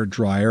HydroCare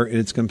dryer, and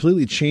it's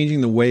completely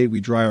changing the way we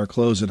dry our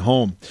clothes at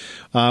home.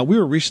 We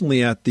were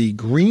recently at the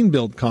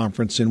Greenbuild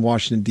Conference in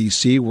Washington,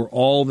 D.C., where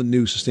all the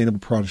new sustainable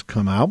products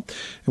come out,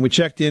 and we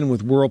checked in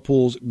with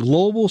Whirlpool's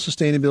global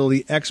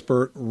sustainability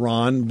expert,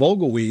 Ron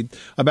Vogelweed,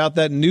 about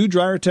that new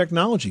dryer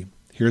technology.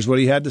 Here's what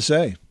he had to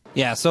say.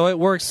 Yeah, so it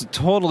works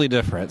totally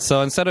different.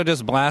 So instead of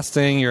just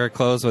blasting your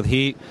clothes with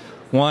heat,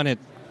 one, it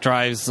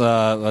drives,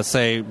 let's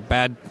say,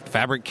 bad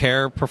fabric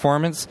care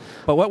performance.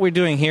 But what we're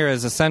doing here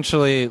is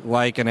essentially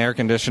like an air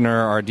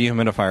conditioner or a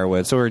dehumidifier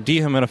would. So we're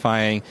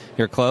dehumidifying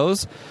your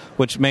clothes,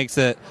 which makes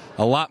it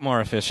a lot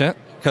more efficient,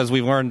 because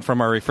we've learned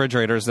from our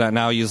refrigerators that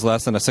now use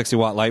less than a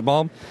 60-watt light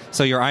bulb.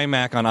 So your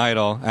iMac on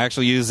idle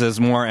actually uses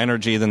more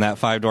energy than that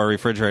 5-door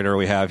refrigerator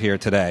we have here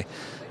today.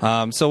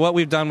 So what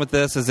we've done with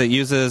this is it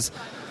uses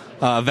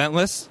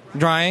ventless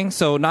drying.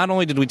 So not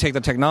only did we take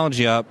the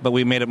technology up, but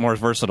we made it more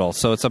versatile.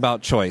 So it's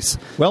about choice.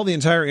 Well, the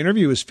entire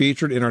interview is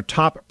featured in our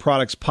Top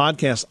Products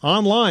podcast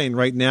online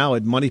right now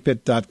at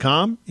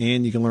moneypit.com,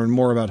 and you can learn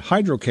more about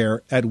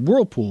HydroCare at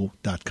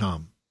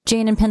whirlpool.com.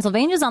 Jane in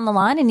Pennsylvania is on the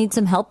line and needs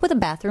some help with a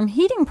bathroom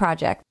heating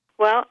project.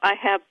 Well, I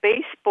have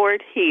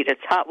baseboard heat. It's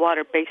hot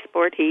water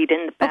baseboard heat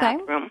in the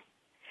bathroom. Okay.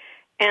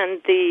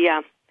 And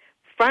the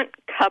front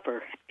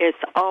cover is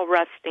all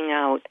rusting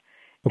out.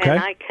 Okay. And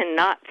I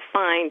cannot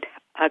find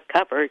a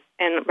cover.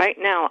 And right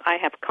now I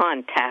have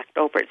contact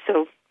over it,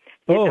 so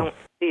you don't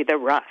see the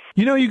rust.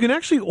 You know, you can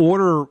actually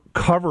order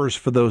covers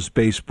for those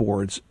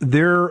baseboards.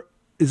 There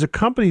is a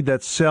company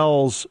that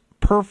sells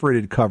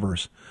perforated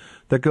covers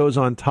that goes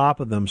on top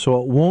of them,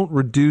 so it won't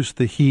reduce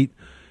the heat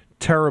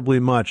terribly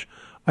much.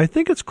 I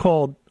think it's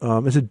called,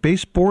 is it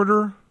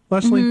Baseboarder,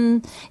 Leslie?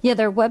 Mm-hmm. Yeah,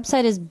 their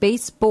website is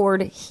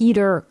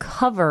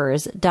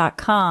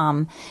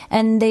baseboardheatercovers.com,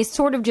 and they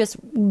sort of just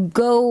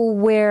go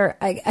where,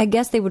 I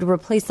guess they would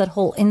replace that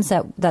whole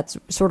inset that's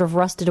sort of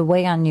rusted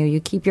away on you. You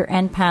keep your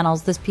end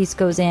panels, this piece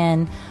goes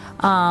in.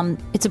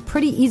 It's a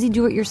pretty easy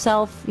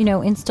do-it-yourself,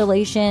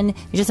 installation. You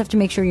just have to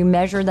make sure you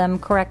measure them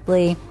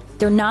correctly.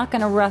 They're not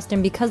going to rust,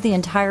 and because the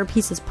entire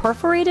piece is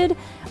perforated,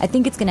 I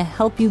think it's going to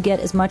help you get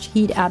as much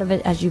heat out of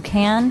it as you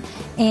can.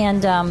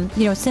 And,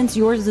 since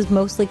yours is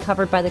mostly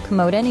covered by the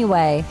commode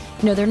anyway,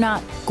 they're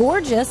not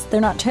gorgeous,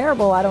 they're not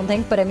terrible, I don't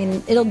think, but,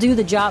 it'll do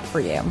the job for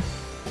you.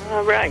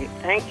 All right.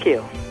 Thank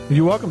you.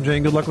 You're welcome,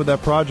 Jane. Good luck with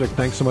that project.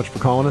 Thanks so much for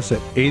calling us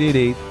at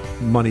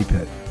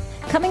 888-MONEY-PIT.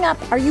 Coming up,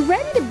 are you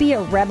ready to be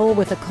a rebel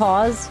with a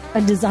cause,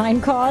 a design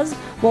cause?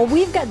 Well,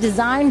 we've got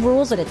design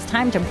rules that it's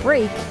time to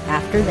break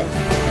after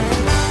this.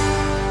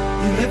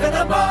 You live in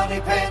a money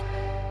pit.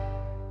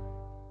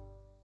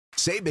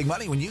 Save big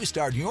money when you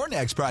start your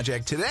next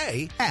project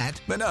today at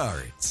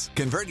Menards.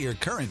 Convert your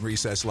current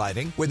recessed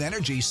lighting with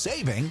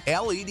energy-saving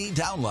LED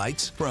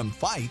downlights from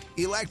Fight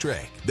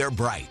Electric. They're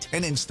bright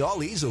and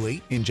install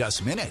easily in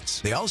just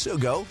minutes. They also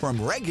go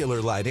from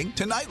regular lighting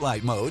to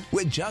nightlight mode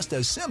with just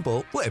a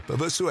simple flip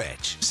of a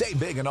switch. Save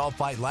big on all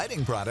Fight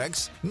lighting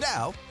products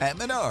now at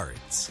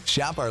Menards.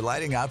 Shop our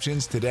lighting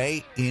options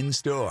today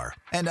in-store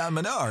and on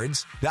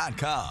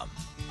Menards.com.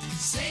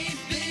 Save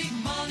big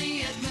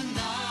money at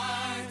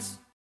Menards.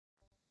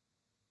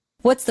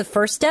 What's the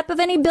first step of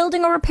any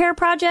building or repair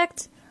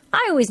project?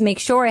 I always make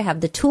sure I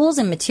have the tools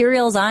and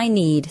materials I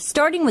need,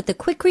 starting with the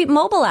Quikrete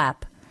mobile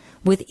app.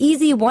 With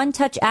easy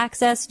one-touch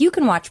access, you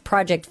can watch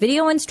project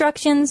video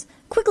instructions,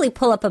 quickly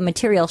pull up a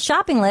material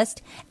shopping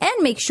list, and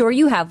make sure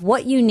you have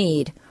what you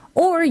need.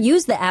 Or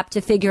use the app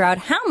to figure out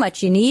how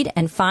much you need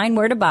and find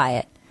where to buy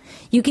it.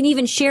 You can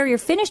even share your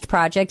finished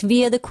project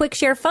via the Quick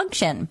Share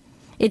function.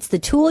 It's the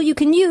tool you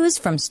can use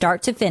from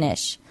start to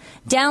finish.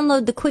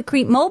 Download the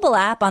Quikrete mobile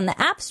app on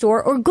the App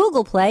Store or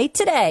Google Play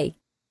today.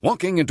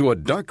 Walking into a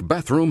dark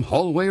bathroom,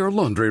 hallway, or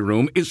laundry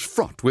room is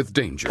fraught with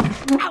danger.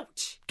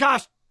 Ouch!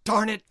 Gosh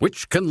darn it!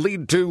 Which can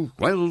lead to,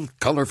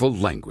 colorful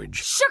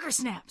language. Sugar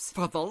snaps!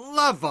 For the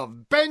love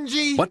of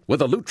Benji! But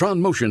with a Lutron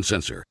motion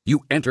sensor,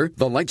 you enter,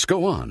 the lights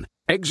go on.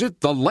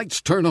 Exit, the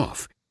lights turn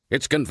off.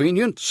 It's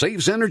convenient,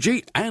 saves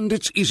energy, and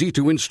it's easy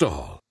to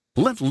install.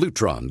 Let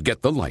Lutron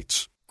get the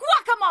lights.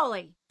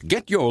 Guacamole!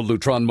 Get your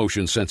Lutron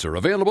motion sensor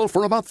available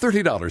for about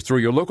 $30 through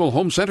your local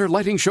home center,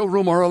 lighting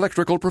showroom, or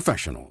electrical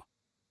professional.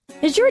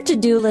 Is your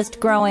to-do list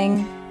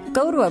growing?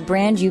 Go to a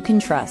brand you can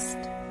trust.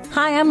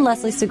 Hi, I'm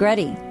Leslie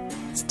Segretti.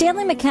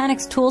 Stanley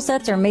Mechanics tool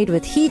sets are made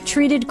with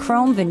heat-treated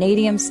chrome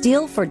vanadium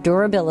steel for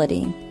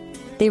durability.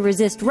 They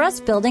resist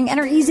rust building and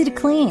are easy to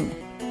clean.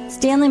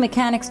 Stanley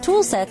Mechanics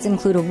tool sets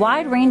include a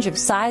wide range of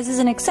sizes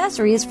and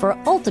accessories for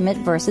ultimate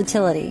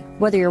versatility,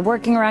 whether you're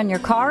working around your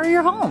car or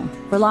your home.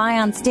 Rely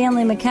on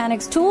Stanley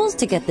Mechanics tools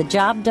to get the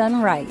job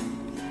done right.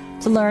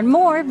 To learn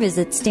more,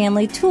 visit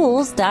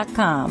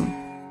StanleyTools.com.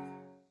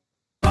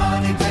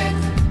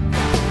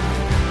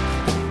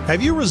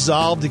 Have you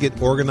resolved to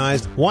get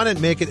organized? Why not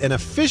make it an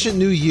efficient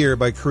new year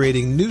by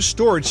creating new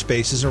storage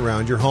spaces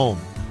around your home?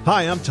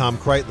 Hi, I'm Tom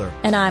Kreitler.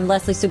 And I'm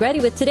Leslie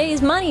Segretti with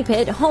today's Money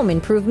Pit Home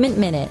Improvement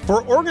Minute.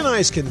 For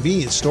organized,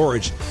 convenient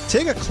storage,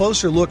 take a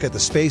closer look at the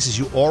spaces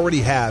you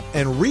already have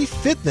and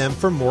refit them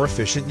for more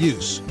efficient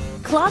use.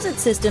 Closet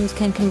systems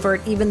can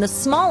convert even the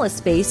smallest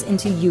space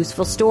into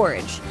useful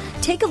storage.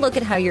 Take a look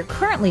at how you're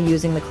currently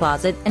using the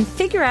closet and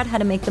figure out how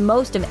to make the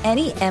most of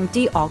any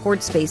empty,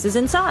 awkward spaces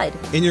inside.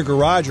 In your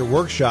garage or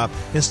workshop,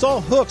 install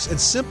hooks and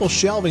simple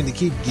shelving to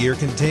keep gear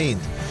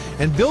contained.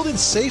 And build in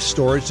safe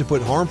storage to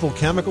put harmful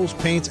chemicals,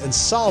 paints, and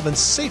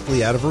solvents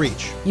safely out of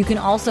reach. You can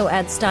also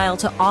add style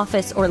to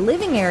office or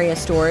living area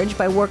storage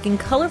by working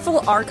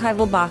colorful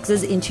archival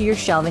boxes into your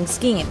shelving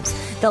schemes.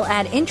 They'll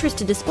add interest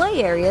to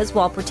display areas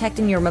while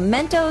protecting your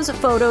mementos,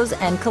 photos,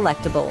 and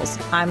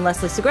collectibles. I'm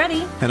Leslie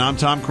Segretti. And I'm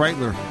Tom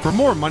Kreitler. For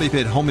more Money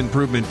Pit home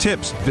improvement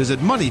tips, visit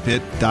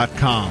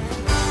MoneyPit.com.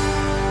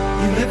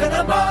 You live in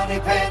a money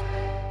pit.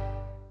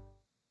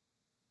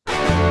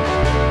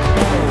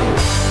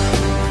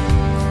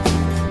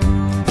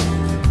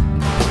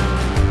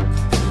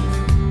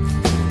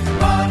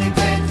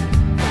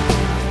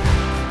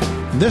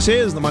 This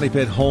is the Money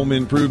Pit Home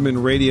Improvement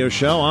Radio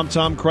Show. I'm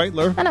Tom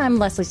Kreitler. And I'm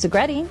Leslie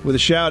Segretti. With a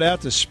shout out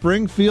to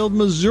Springfield,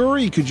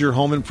 Missouri. Could your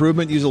home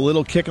improvement use a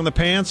little kick in the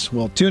pants?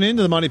 Well, tune in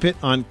to the Money Pit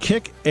on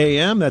Kick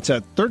AM. That's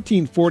at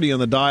 1340 on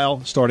the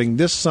dial, starting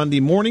this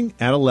Sunday morning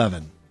at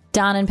 11.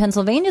 Don in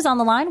Pennsylvania is on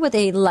the line with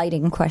a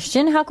lighting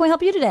question. How can we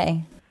help you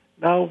today?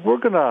 Now, we're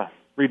going to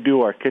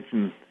redo our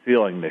kitchen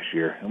ceiling this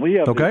year, and we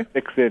have these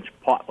 6-inch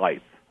pot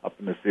lights up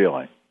in the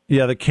ceiling.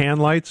 Yeah, the can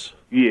lights?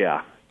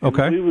 Yeah.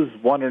 Okay. And we was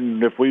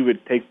wondering if we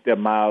would take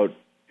them out,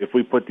 if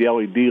we put the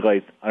LED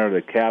lights under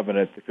the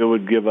cabinets, if it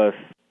would give us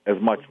as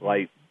much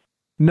light.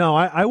 No,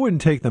 I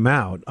wouldn't take them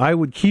out. I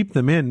would keep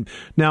them in.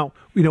 Now,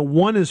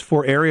 one is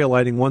for area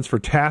lighting, one's for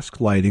task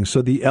lighting.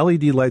 So the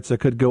LED lights that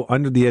could go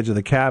under the edge of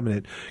the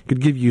cabinet could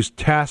give you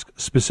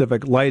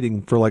task-specific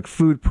lighting for like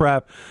food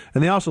prep,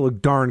 and they also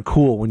look darn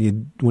cool when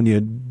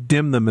you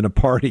dim them in a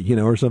party,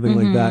 or something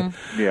like that.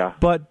 Yeah.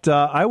 But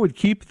I would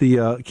keep the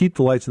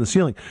lights in the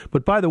ceiling.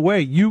 But by the way,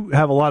 you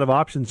have a lot of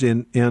options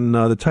in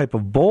the type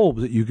of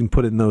bulbs that you can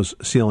put in those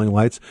ceiling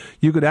lights.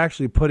 You could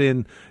actually put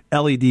in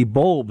LED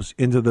bulbs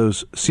into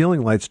those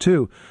ceiling lights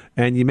too,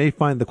 and you may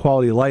find the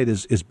quality of light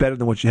is better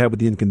than what you have with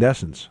the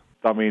incandescents.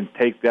 I mean,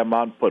 take them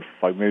out and put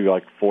maybe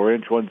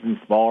 4-inch ones in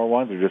smaller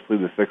ones, or just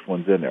leave the 6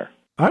 ones in there?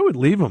 I would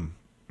leave them.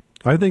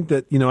 I think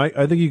that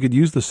I think you could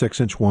use the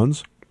 6-inch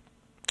ones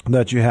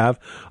that you have.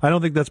 I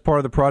don't think that's part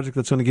of the project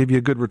that's going to give you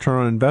a good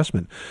return on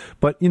investment.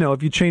 But,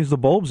 if you change the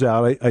bulbs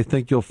out, I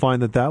think you'll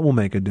find that will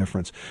make a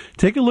difference.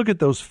 Take a look at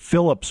those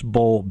Philips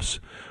bulbs.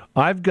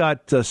 I've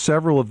got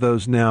several of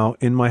those now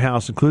in my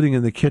house, including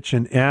in the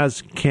kitchen,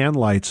 as can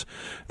lights.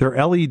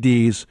 They're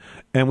LEDs,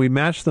 and we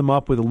match them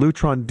up with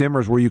Lutron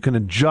dimmers where you can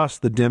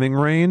adjust the dimming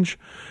range,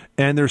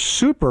 and they're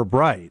super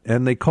bright,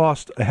 and they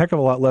cost a heck of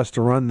a lot less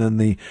to run than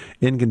the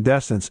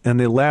incandescents, and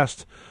they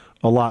last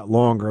a lot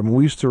longer. I mean,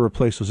 we used to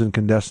replace those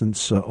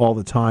incandescents all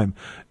the time,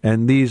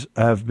 and these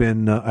have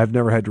been, I've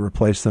never had to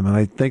replace them, and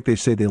I think they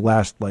say they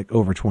last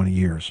over 20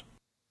 years.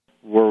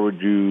 Where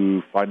would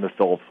you find the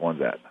Philips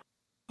ones at?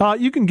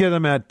 You can get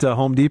them at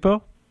Home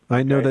Depot.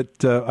 I know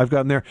that I've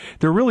gotten there.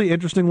 They're really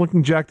interesting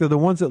looking, Jack. They're the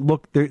ones that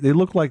they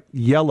look like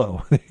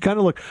yellow. They kind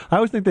of look. I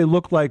always think they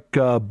look like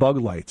bug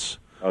lights.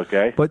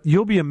 Okay. But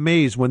you'll be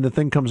amazed when the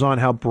thing comes on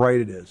how bright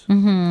it is.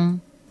 Mm-hmm.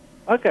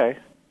 Okay.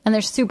 And they're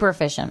super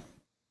efficient.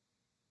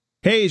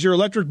 Hey, is your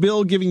electric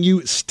bill giving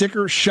you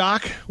sticker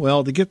shock?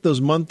 Well, to get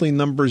those monthly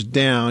numbers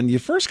down, you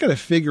first got to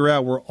figure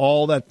out where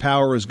all that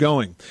power is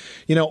going.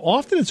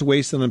 Often it's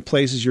wasted on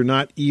places you're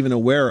not even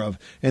aware of,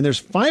 and there's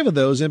 5 of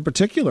those in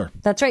particular.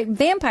 That's right,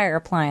 vampire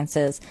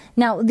appliances.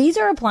 Now, these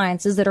are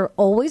appliances that are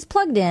always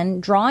plugged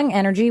in, drawing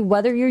energy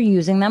whether you're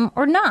using them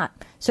or not.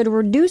 So to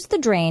reduce the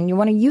drain, you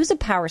want to use a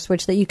power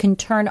switch that you can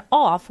turn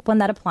off when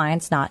that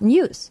appliance is not in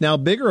use. Now,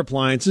 bigger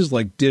appliances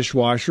like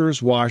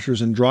dishwashers,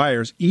 washers, and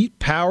dryers eat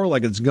power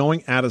like it's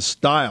going out of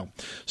style.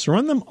 So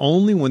run them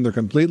only when they're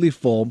completely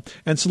full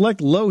and select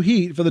low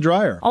heat for the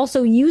dryer.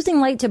 Also, using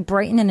light to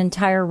brighten an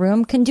entire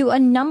room can do a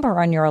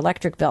number on your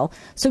electric bill.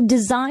 So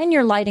design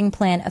your lighting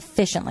plan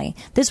efficiently.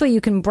 This way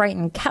you can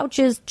brighten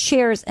couches,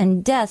 chairs,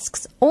 and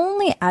desks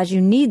only as you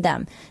need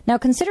them. Now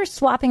consider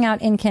swapping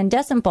out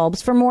incandescent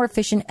bulbs for more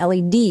efficient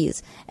LEDs.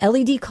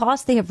 LED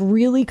costs, they have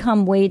really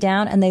come way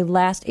down, and they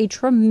last a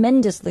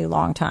tremendously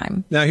long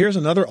time. Now, here's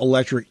another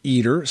electric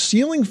eater.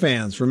 Ceiling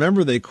fans.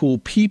 Remember, they cool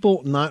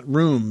people, not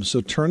rooms.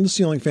 So turn the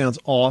ceiling fans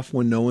off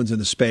when no one's in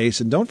the space.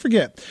 And don't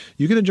forget,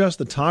 you can adjust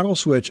the toggle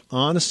switch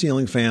on a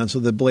ceiling fan so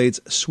the blades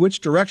switch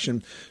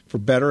direction for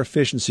better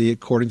efficiency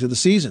according to the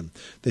season.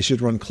 They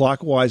should run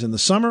clockwise in the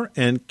summer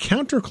and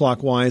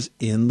counterclockwise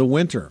in the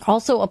winter.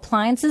 Also,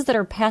 appliances that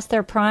are past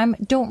their prime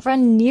don't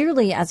run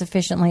nearly as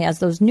efficiently as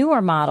those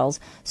newer models,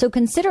 so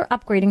consider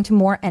upgrading to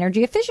more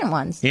energy-efficient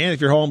ones. And if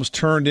your home is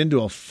turned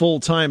into a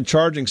full-time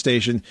charging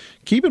station,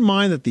 keep in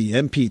mind that the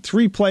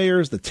MP3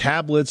 players, the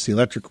tablets, the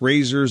electric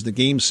razors, the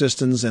game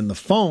systems, and the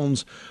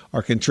phones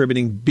are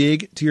contributing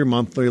big to your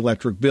monthly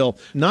electric bill,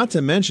 not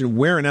to mention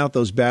wearing out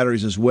those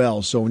batteries as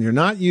well. So when you're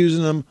not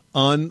using them,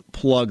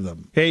 unplug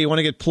them. Hey, you want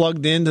to get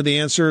plugged into the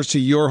answers to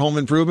your home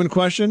improvement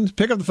questions?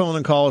 Pick up the phone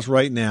and call us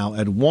right now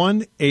at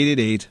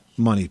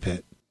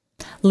 1-888-MONEY-PIT.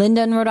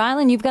 Linda in Rhode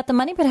Island, you've got the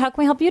Money Pit. How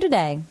can we help you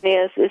today?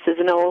 Yes, this is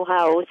an old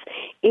house,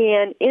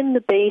 and in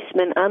the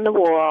basement on the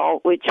wall,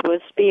 which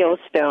was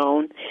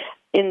Fieldstone,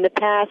 in the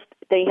past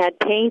they had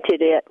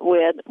painted it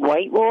with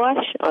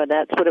whitewash, or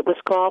that's what it was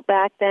called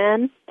back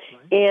then,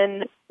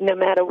 and no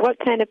matter what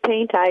kind of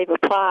paint I've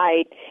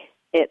applied,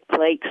 it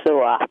flakes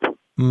off.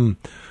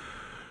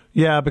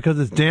 Yeah, because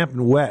it's damp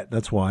and wet,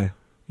 that's why.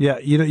 Yeah,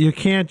 you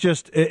can't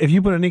just, if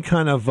you put any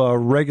kind of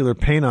regular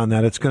paint on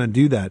that, it's going to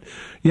do that.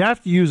 You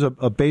have to use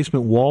a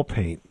basement wall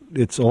paint.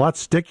 It's a lot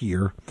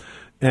stickier,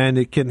 and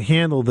it can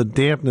handle the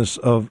dampness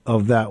of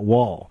that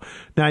wall.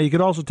 Now, you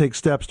could also take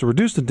steps to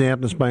reduce the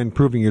dampness by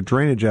improving your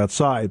drainage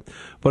outside.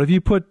 But if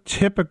you put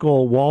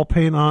typical wall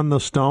paint on the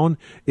stone,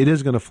 it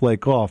is going to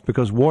flake off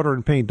because water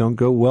and paint don't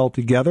go well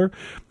together,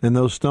 and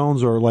those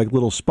stones are like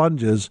little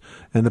sponges,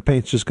 and the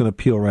paint's just going to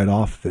peel right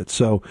off of it.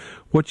 So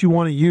what you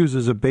want to use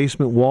is a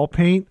basement wall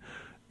paint,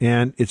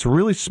 and it's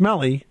really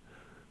smelly,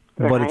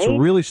 but it's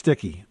really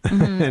sticky.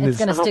 And it's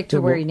going to stick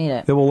to where you need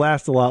it. It will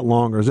last a lot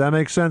longer. Does that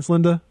make sense,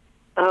 Linda?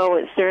 Oh,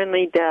 it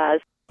certainly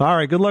does. All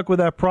right, good luck with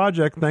that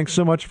project. Thanks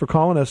so much for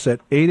calling us at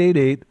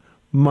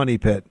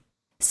 888-MONEY-PIT.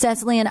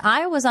 Cecily in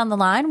Iowa's on the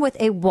line with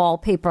a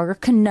wallpaper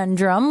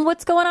conundrum.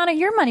 What's going on at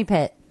your Money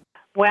Pit?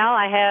 Well,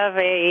 I have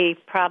a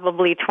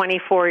probably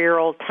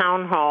 24-year-old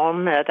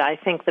townhome that I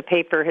think the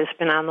paper has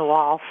been on the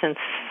wall since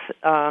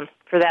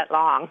for that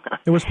long.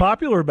 It was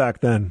popular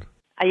back then.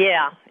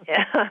 Yeah,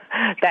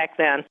 back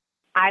then.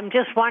 I'm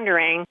just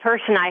wondering, the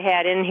person I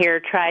had in here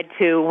tried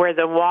to, where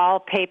the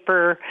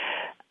wallpaper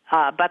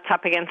butts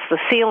up against the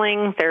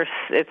ceiling,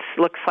 it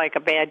looks like a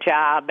bad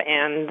job,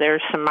 and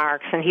there's some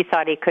marks, and he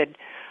thought he could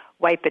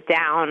wipe it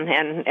down,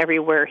 and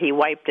everywhere he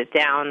wiped it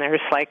down,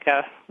 there's like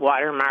a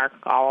watermark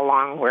all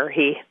along where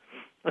he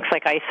looks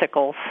like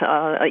icicles,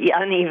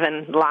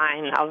 uneven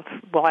line of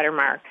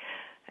watermark.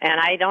 And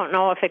I don't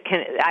know if it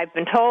can, I've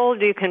been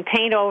told you can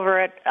paint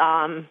over it.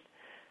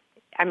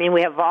 I mean,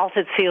 we have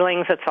vaulted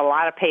ceilings. It's a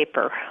lot of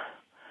paper.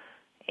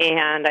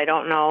 And I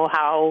don't know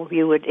how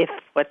you would, if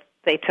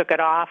they took it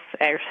off,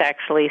 there's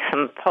actually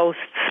some posts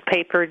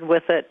papered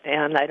with it,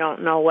 and I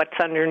don't know what's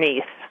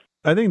underneath.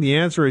 I think the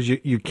answer is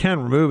you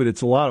can remove it.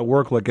 It's a lot of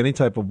work like any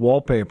type of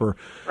wallpaper.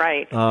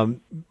 Right.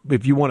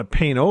 If you want to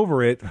paint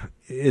over it,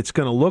 it's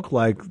going to look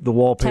like the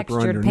wallpaper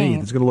Textured underneath.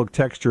 paint. It's going to look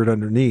textured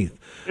underneath.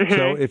 Mm-hmm.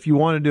 So if you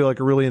want to do like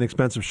a really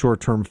inexpensive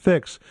short-term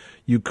fix,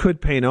 you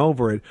could paint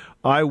over it.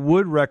 I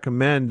would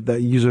recommend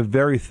that you use a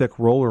very thick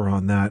roller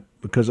on that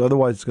because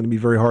otherwise it's going to be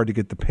very hard to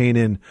get the paint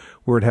in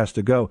where it has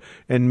to go.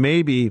 And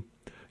maybe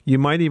you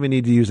might even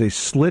need to use a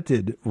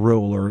slitted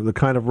roller, the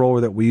kind of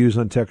roller that we use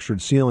on textured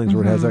ceilings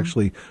where it has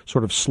actually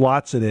sort of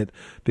slots in it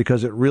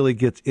because it really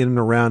gets in and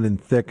around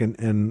and thick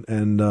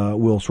and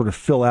will sort of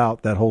fill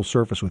out that whole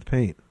surface with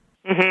paint.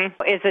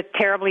 Mm-hmm. Is it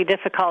terribly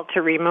difficult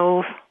to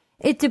remove?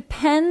 It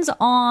depends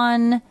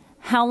on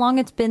how long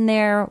it's been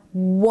there,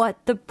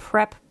 what the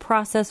prep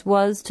process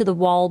was to the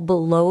wall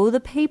below the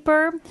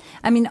paper.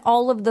 I mean,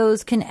 all of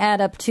those can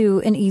add up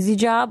to an easy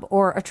job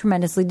or a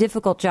tremendously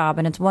difficult job.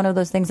 And it's one of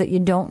those things that you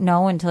don't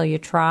know until you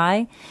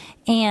try.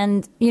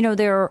 And,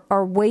 there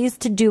are ways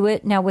to do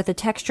it. Now, with a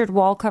textured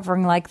wall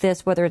covering like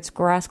this, whether it's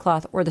grass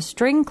cloth or the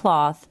string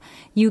cloth,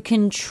 you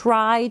can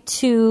try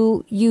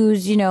to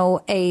use,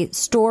 a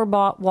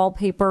store-bought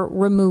wallpaper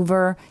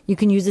remover. You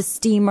can use a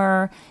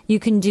steamer. You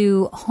can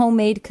do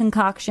homemade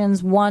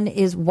concoctions. One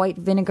is white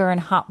vinegar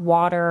and hot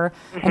water.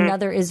 Mm-hmm.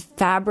 Another is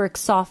fabric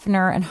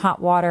softener and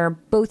hot water.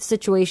 Both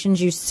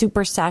situations, you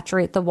super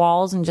saturate the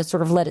walls and just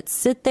sort of let it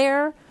sit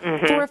there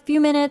for a few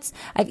minutes.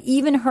 I've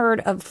even heard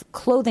of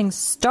clothing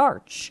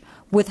starch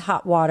with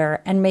hot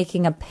water and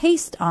making a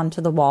paste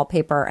onto the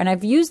wallpaper. And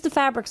I've used the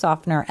fabric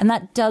softener, and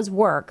that does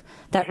work.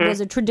 That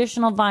was a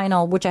traditional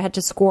vinyl, which I had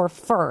to score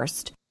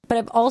first. But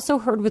I've also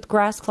heard with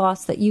grass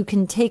cloths that you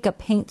can take a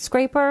paint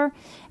scraper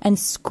and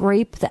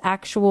scrape the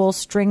actual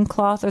string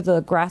cloth or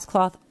the grass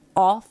cloth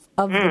off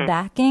of the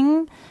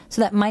backing.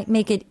 So that might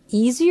make it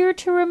easier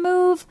to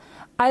remove.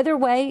 Either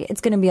way,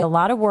 it's going to be a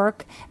lot of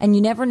work, and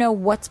you never know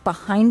what's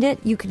behind it.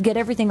 You could get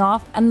everything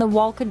off, and the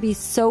wall could be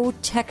so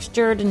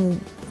textured and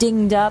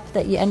dinged up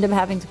that you end up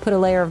having to put a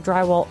layer of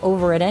drywall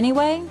over it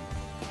anyway.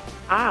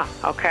 Ah,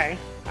 okay.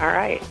 All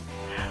right.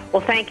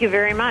 Well, thank you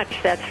very much.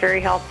 That's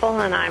very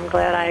helpful, and I'm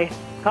glad I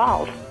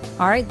called.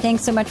 All right.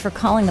 Thanks so much for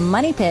calling the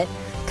Money Pit.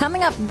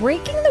 Coming up,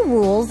 breaking the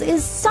rules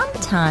is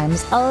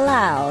sometimes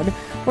allowed.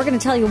 We're going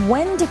to tell you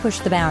when to push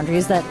the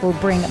boundaries that will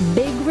bring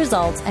big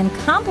results and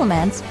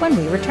compliments when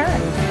we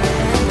return.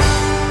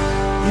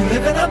 You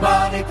live in a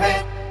money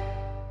pit.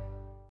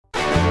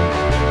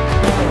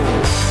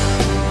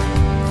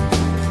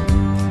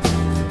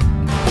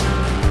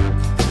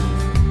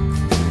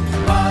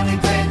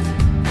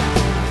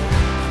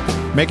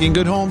 Making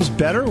good homes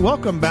better?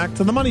 Welcome back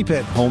to the Money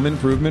Pit Home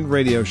Improvement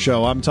Radio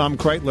Show. I'm Tom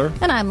Kreitler.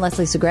 And I'm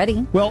Leslie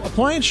Segretti. Well,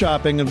 appliance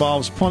shopping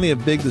involves plenty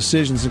of big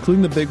decisions,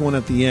 including the big one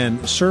at the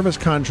end, service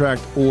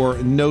contract or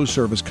no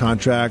service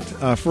contract.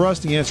 For us,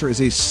 the answer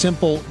is a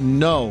simple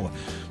no.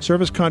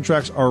 Service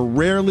contracts are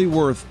rarely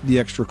worth the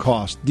extra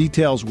cost.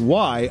 Details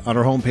why on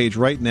our homepage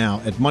right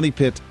now at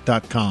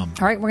moneypit.com.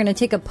 All right, we're going to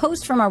take a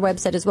post from our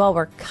website as well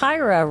where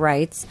Kyra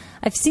writes,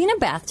 I've seen a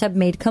bathtub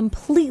made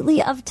completely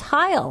of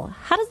tile.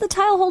 How does the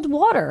tile hold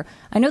water?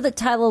 I know that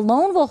tile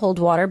alone will hold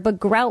water, but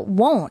grout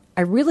won't.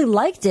 I really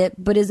liked it,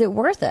 but is it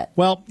worth it?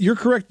 Well, you're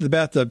correct. The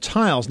bathtub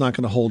tile is not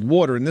going to hold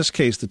water. In this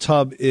case, the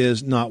tub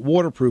is not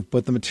waterproof,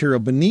 but the material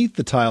beneath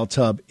the tile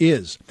tub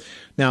is.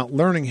 Now,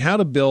 learning how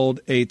to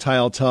build a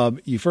tile tub,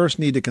 you first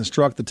need to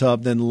construct the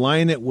tub, then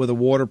line it with a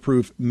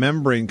waterproof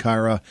membrane,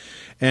 Kyra.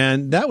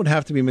 And that would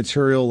have to be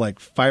material like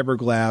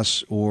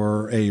fiberglass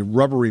or a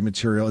rubbery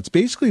material. It's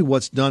basically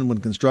what's done when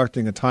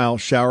constructing a tile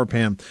shower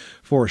pan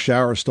for a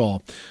shower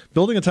stall.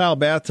 Building a tile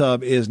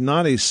bathtub is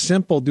not a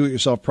simple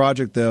do-it-yourself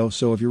project, though.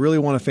 So if you really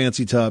want a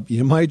fancy tub,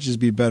 you might just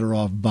be better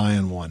off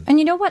buying one. And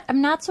you know what?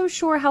 I'm not so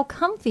sure how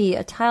comfy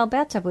a tile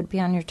bathtub would be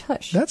on your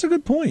tush. That's a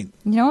good point.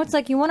 You know, it's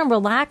like you want to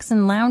relax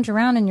and lounge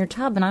around in your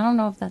tub, and I don't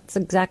know if that's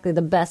exactly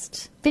the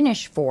best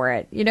finish for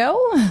it, you know?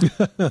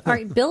 All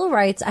right, Bill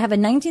writes, I have a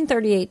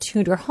 1938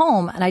 Tudor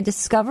home, and I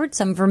discovered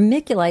some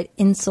vermiculite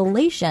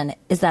insulation.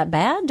 Is that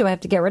bad? Do I have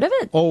to get rid of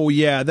it? Oh,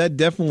 yeah, that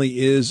definitely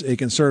is a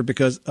concern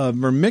because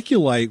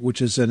vermiculite,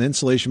 which is an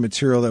insulation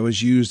material that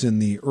was used in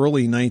the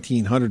early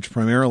 1900s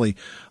primarily,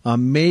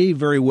 may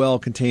very well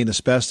contain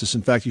asbestos.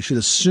 In fact, you should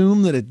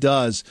assume that it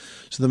does.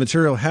 So the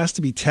material has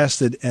to be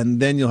tested, and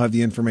then you'll have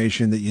the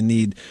information that you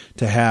need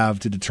to have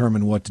to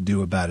determine what to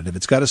do about it. If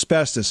it's got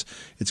asbestos,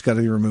 it's got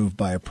to be removed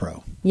by a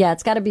pro. Yeah,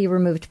 it's got to be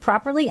removed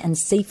properly and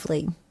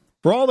safely.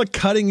 For all the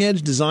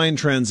cutting-edge design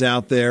trends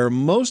out there,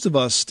 most of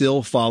us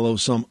still follow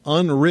some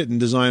unwritten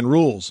design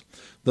rules.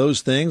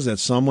 Those things that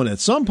someone at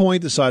some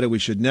point decided we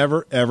should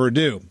never, ever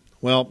do.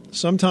 Well,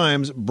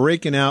 sometimes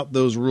breaking out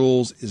those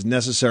rules is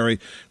necessary.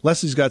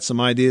 Leslie's got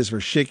some ideas for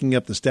shaking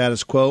up the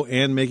status quo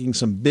and making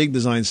some big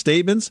design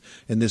statements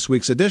in this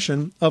week's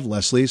edition of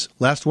Leslie's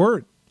Last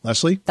Word.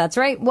 Leslie? That's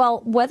right.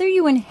 Well, whether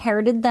you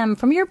inherited them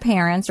from your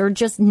parents or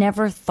just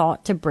never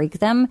thought to break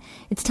them,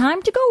 it's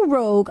time to go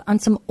rogue on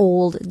some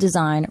old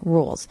design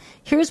rules.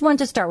 Here's one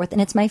to start with, and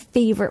it's my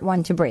favorite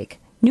one to break.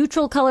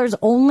 Neutral colors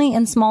only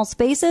in small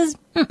spaces?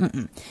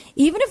 Even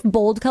if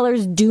bold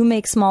colors do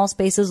make small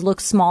spaces look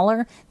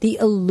smaller, the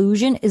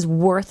illusion is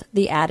worth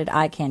the added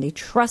eye candy.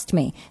 Trust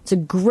me. It's a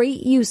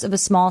great use of a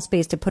small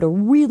space to put a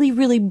really,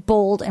 really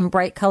bold and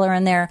bright color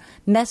in there.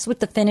 Mess with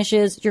the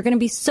finishes. You're going to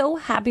be so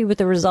happy with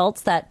the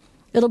results that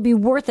it'll be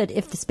worth it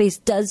if the space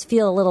does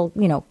feel a little,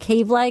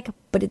 cave-like,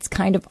 but it's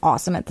kind of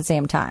awesome at the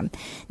same time.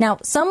 Now,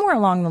 somewhere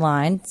along the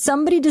line,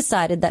 somebody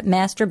decided that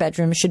master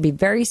bedrooms should be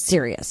very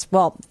serious.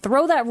 Well,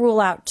 throw that rule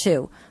out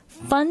too.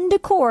 Fun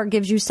decor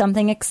gives you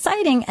something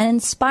exciting and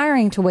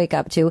inspiring to wake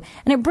up to,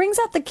 and it brings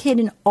out the kid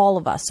in all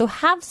of us. So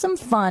have some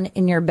fun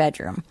in your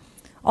bedroom.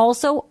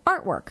 Also,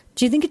 artwork.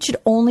 Do you think it should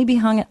only be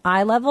hung at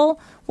eye level?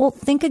 Well,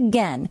 think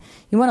again.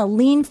 You want to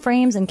lean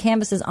frames and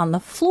canvases on the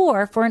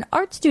floor for an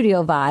art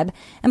studio vibe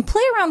and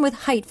play around with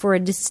height for a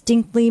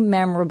distinctly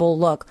memorable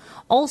look.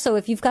 Also,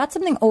 if you've got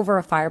something over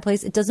a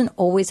fireplace, it doesn't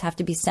always have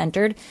to be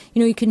centered.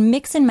 You can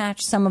mix and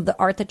match some of the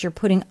art that you're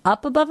putting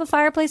up above a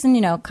fireplace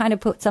and, kind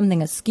of put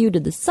something askew to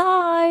the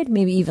side,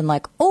 maybe even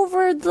like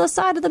over the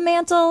side of the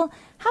mantle.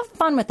 Have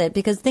fun with it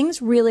because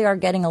things really are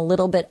getting a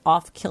little bit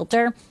off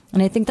kilter.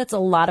 And I think that's a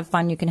lot of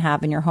fun you can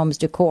have in your home's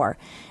decor.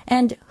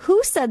 And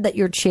who said that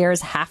your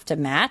chairs have to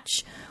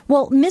match?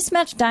 Well,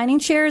 mismatched dining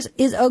chairs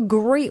is a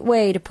great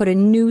way to put a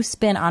new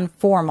spin on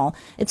formal.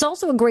 It's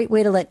also a great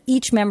way to let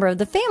each member of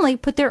the family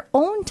put their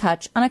own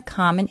touch on a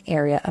common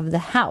area of the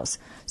house.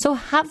 So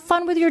have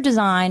fun with your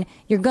design.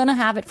 You're going to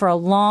have it for a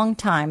long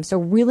time. So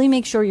really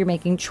make sure you're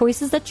making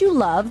choices that you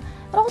love,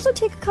 but also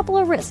take a couple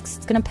of risks.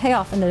 It's going to pay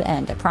off in the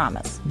end, I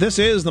promise. This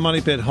is the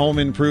Money Pit Home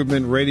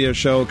Improvement Radio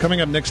Show. Coming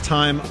up next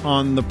time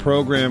on the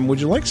program, would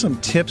you like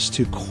some tips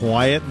to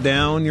quiet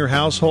down your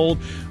household?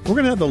 We're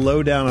going to have the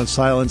lowdown on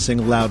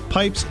silencing loud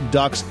pipes,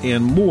 ducts,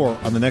 and more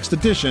on the next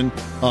edition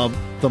of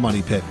The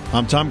Money Pit.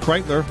 I'm Tom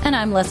Kreitler. And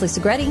I'm Leslie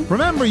Segretti.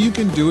 Remember, you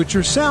can do it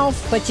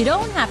yourself, but you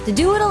don't have to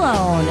do it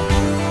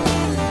alone.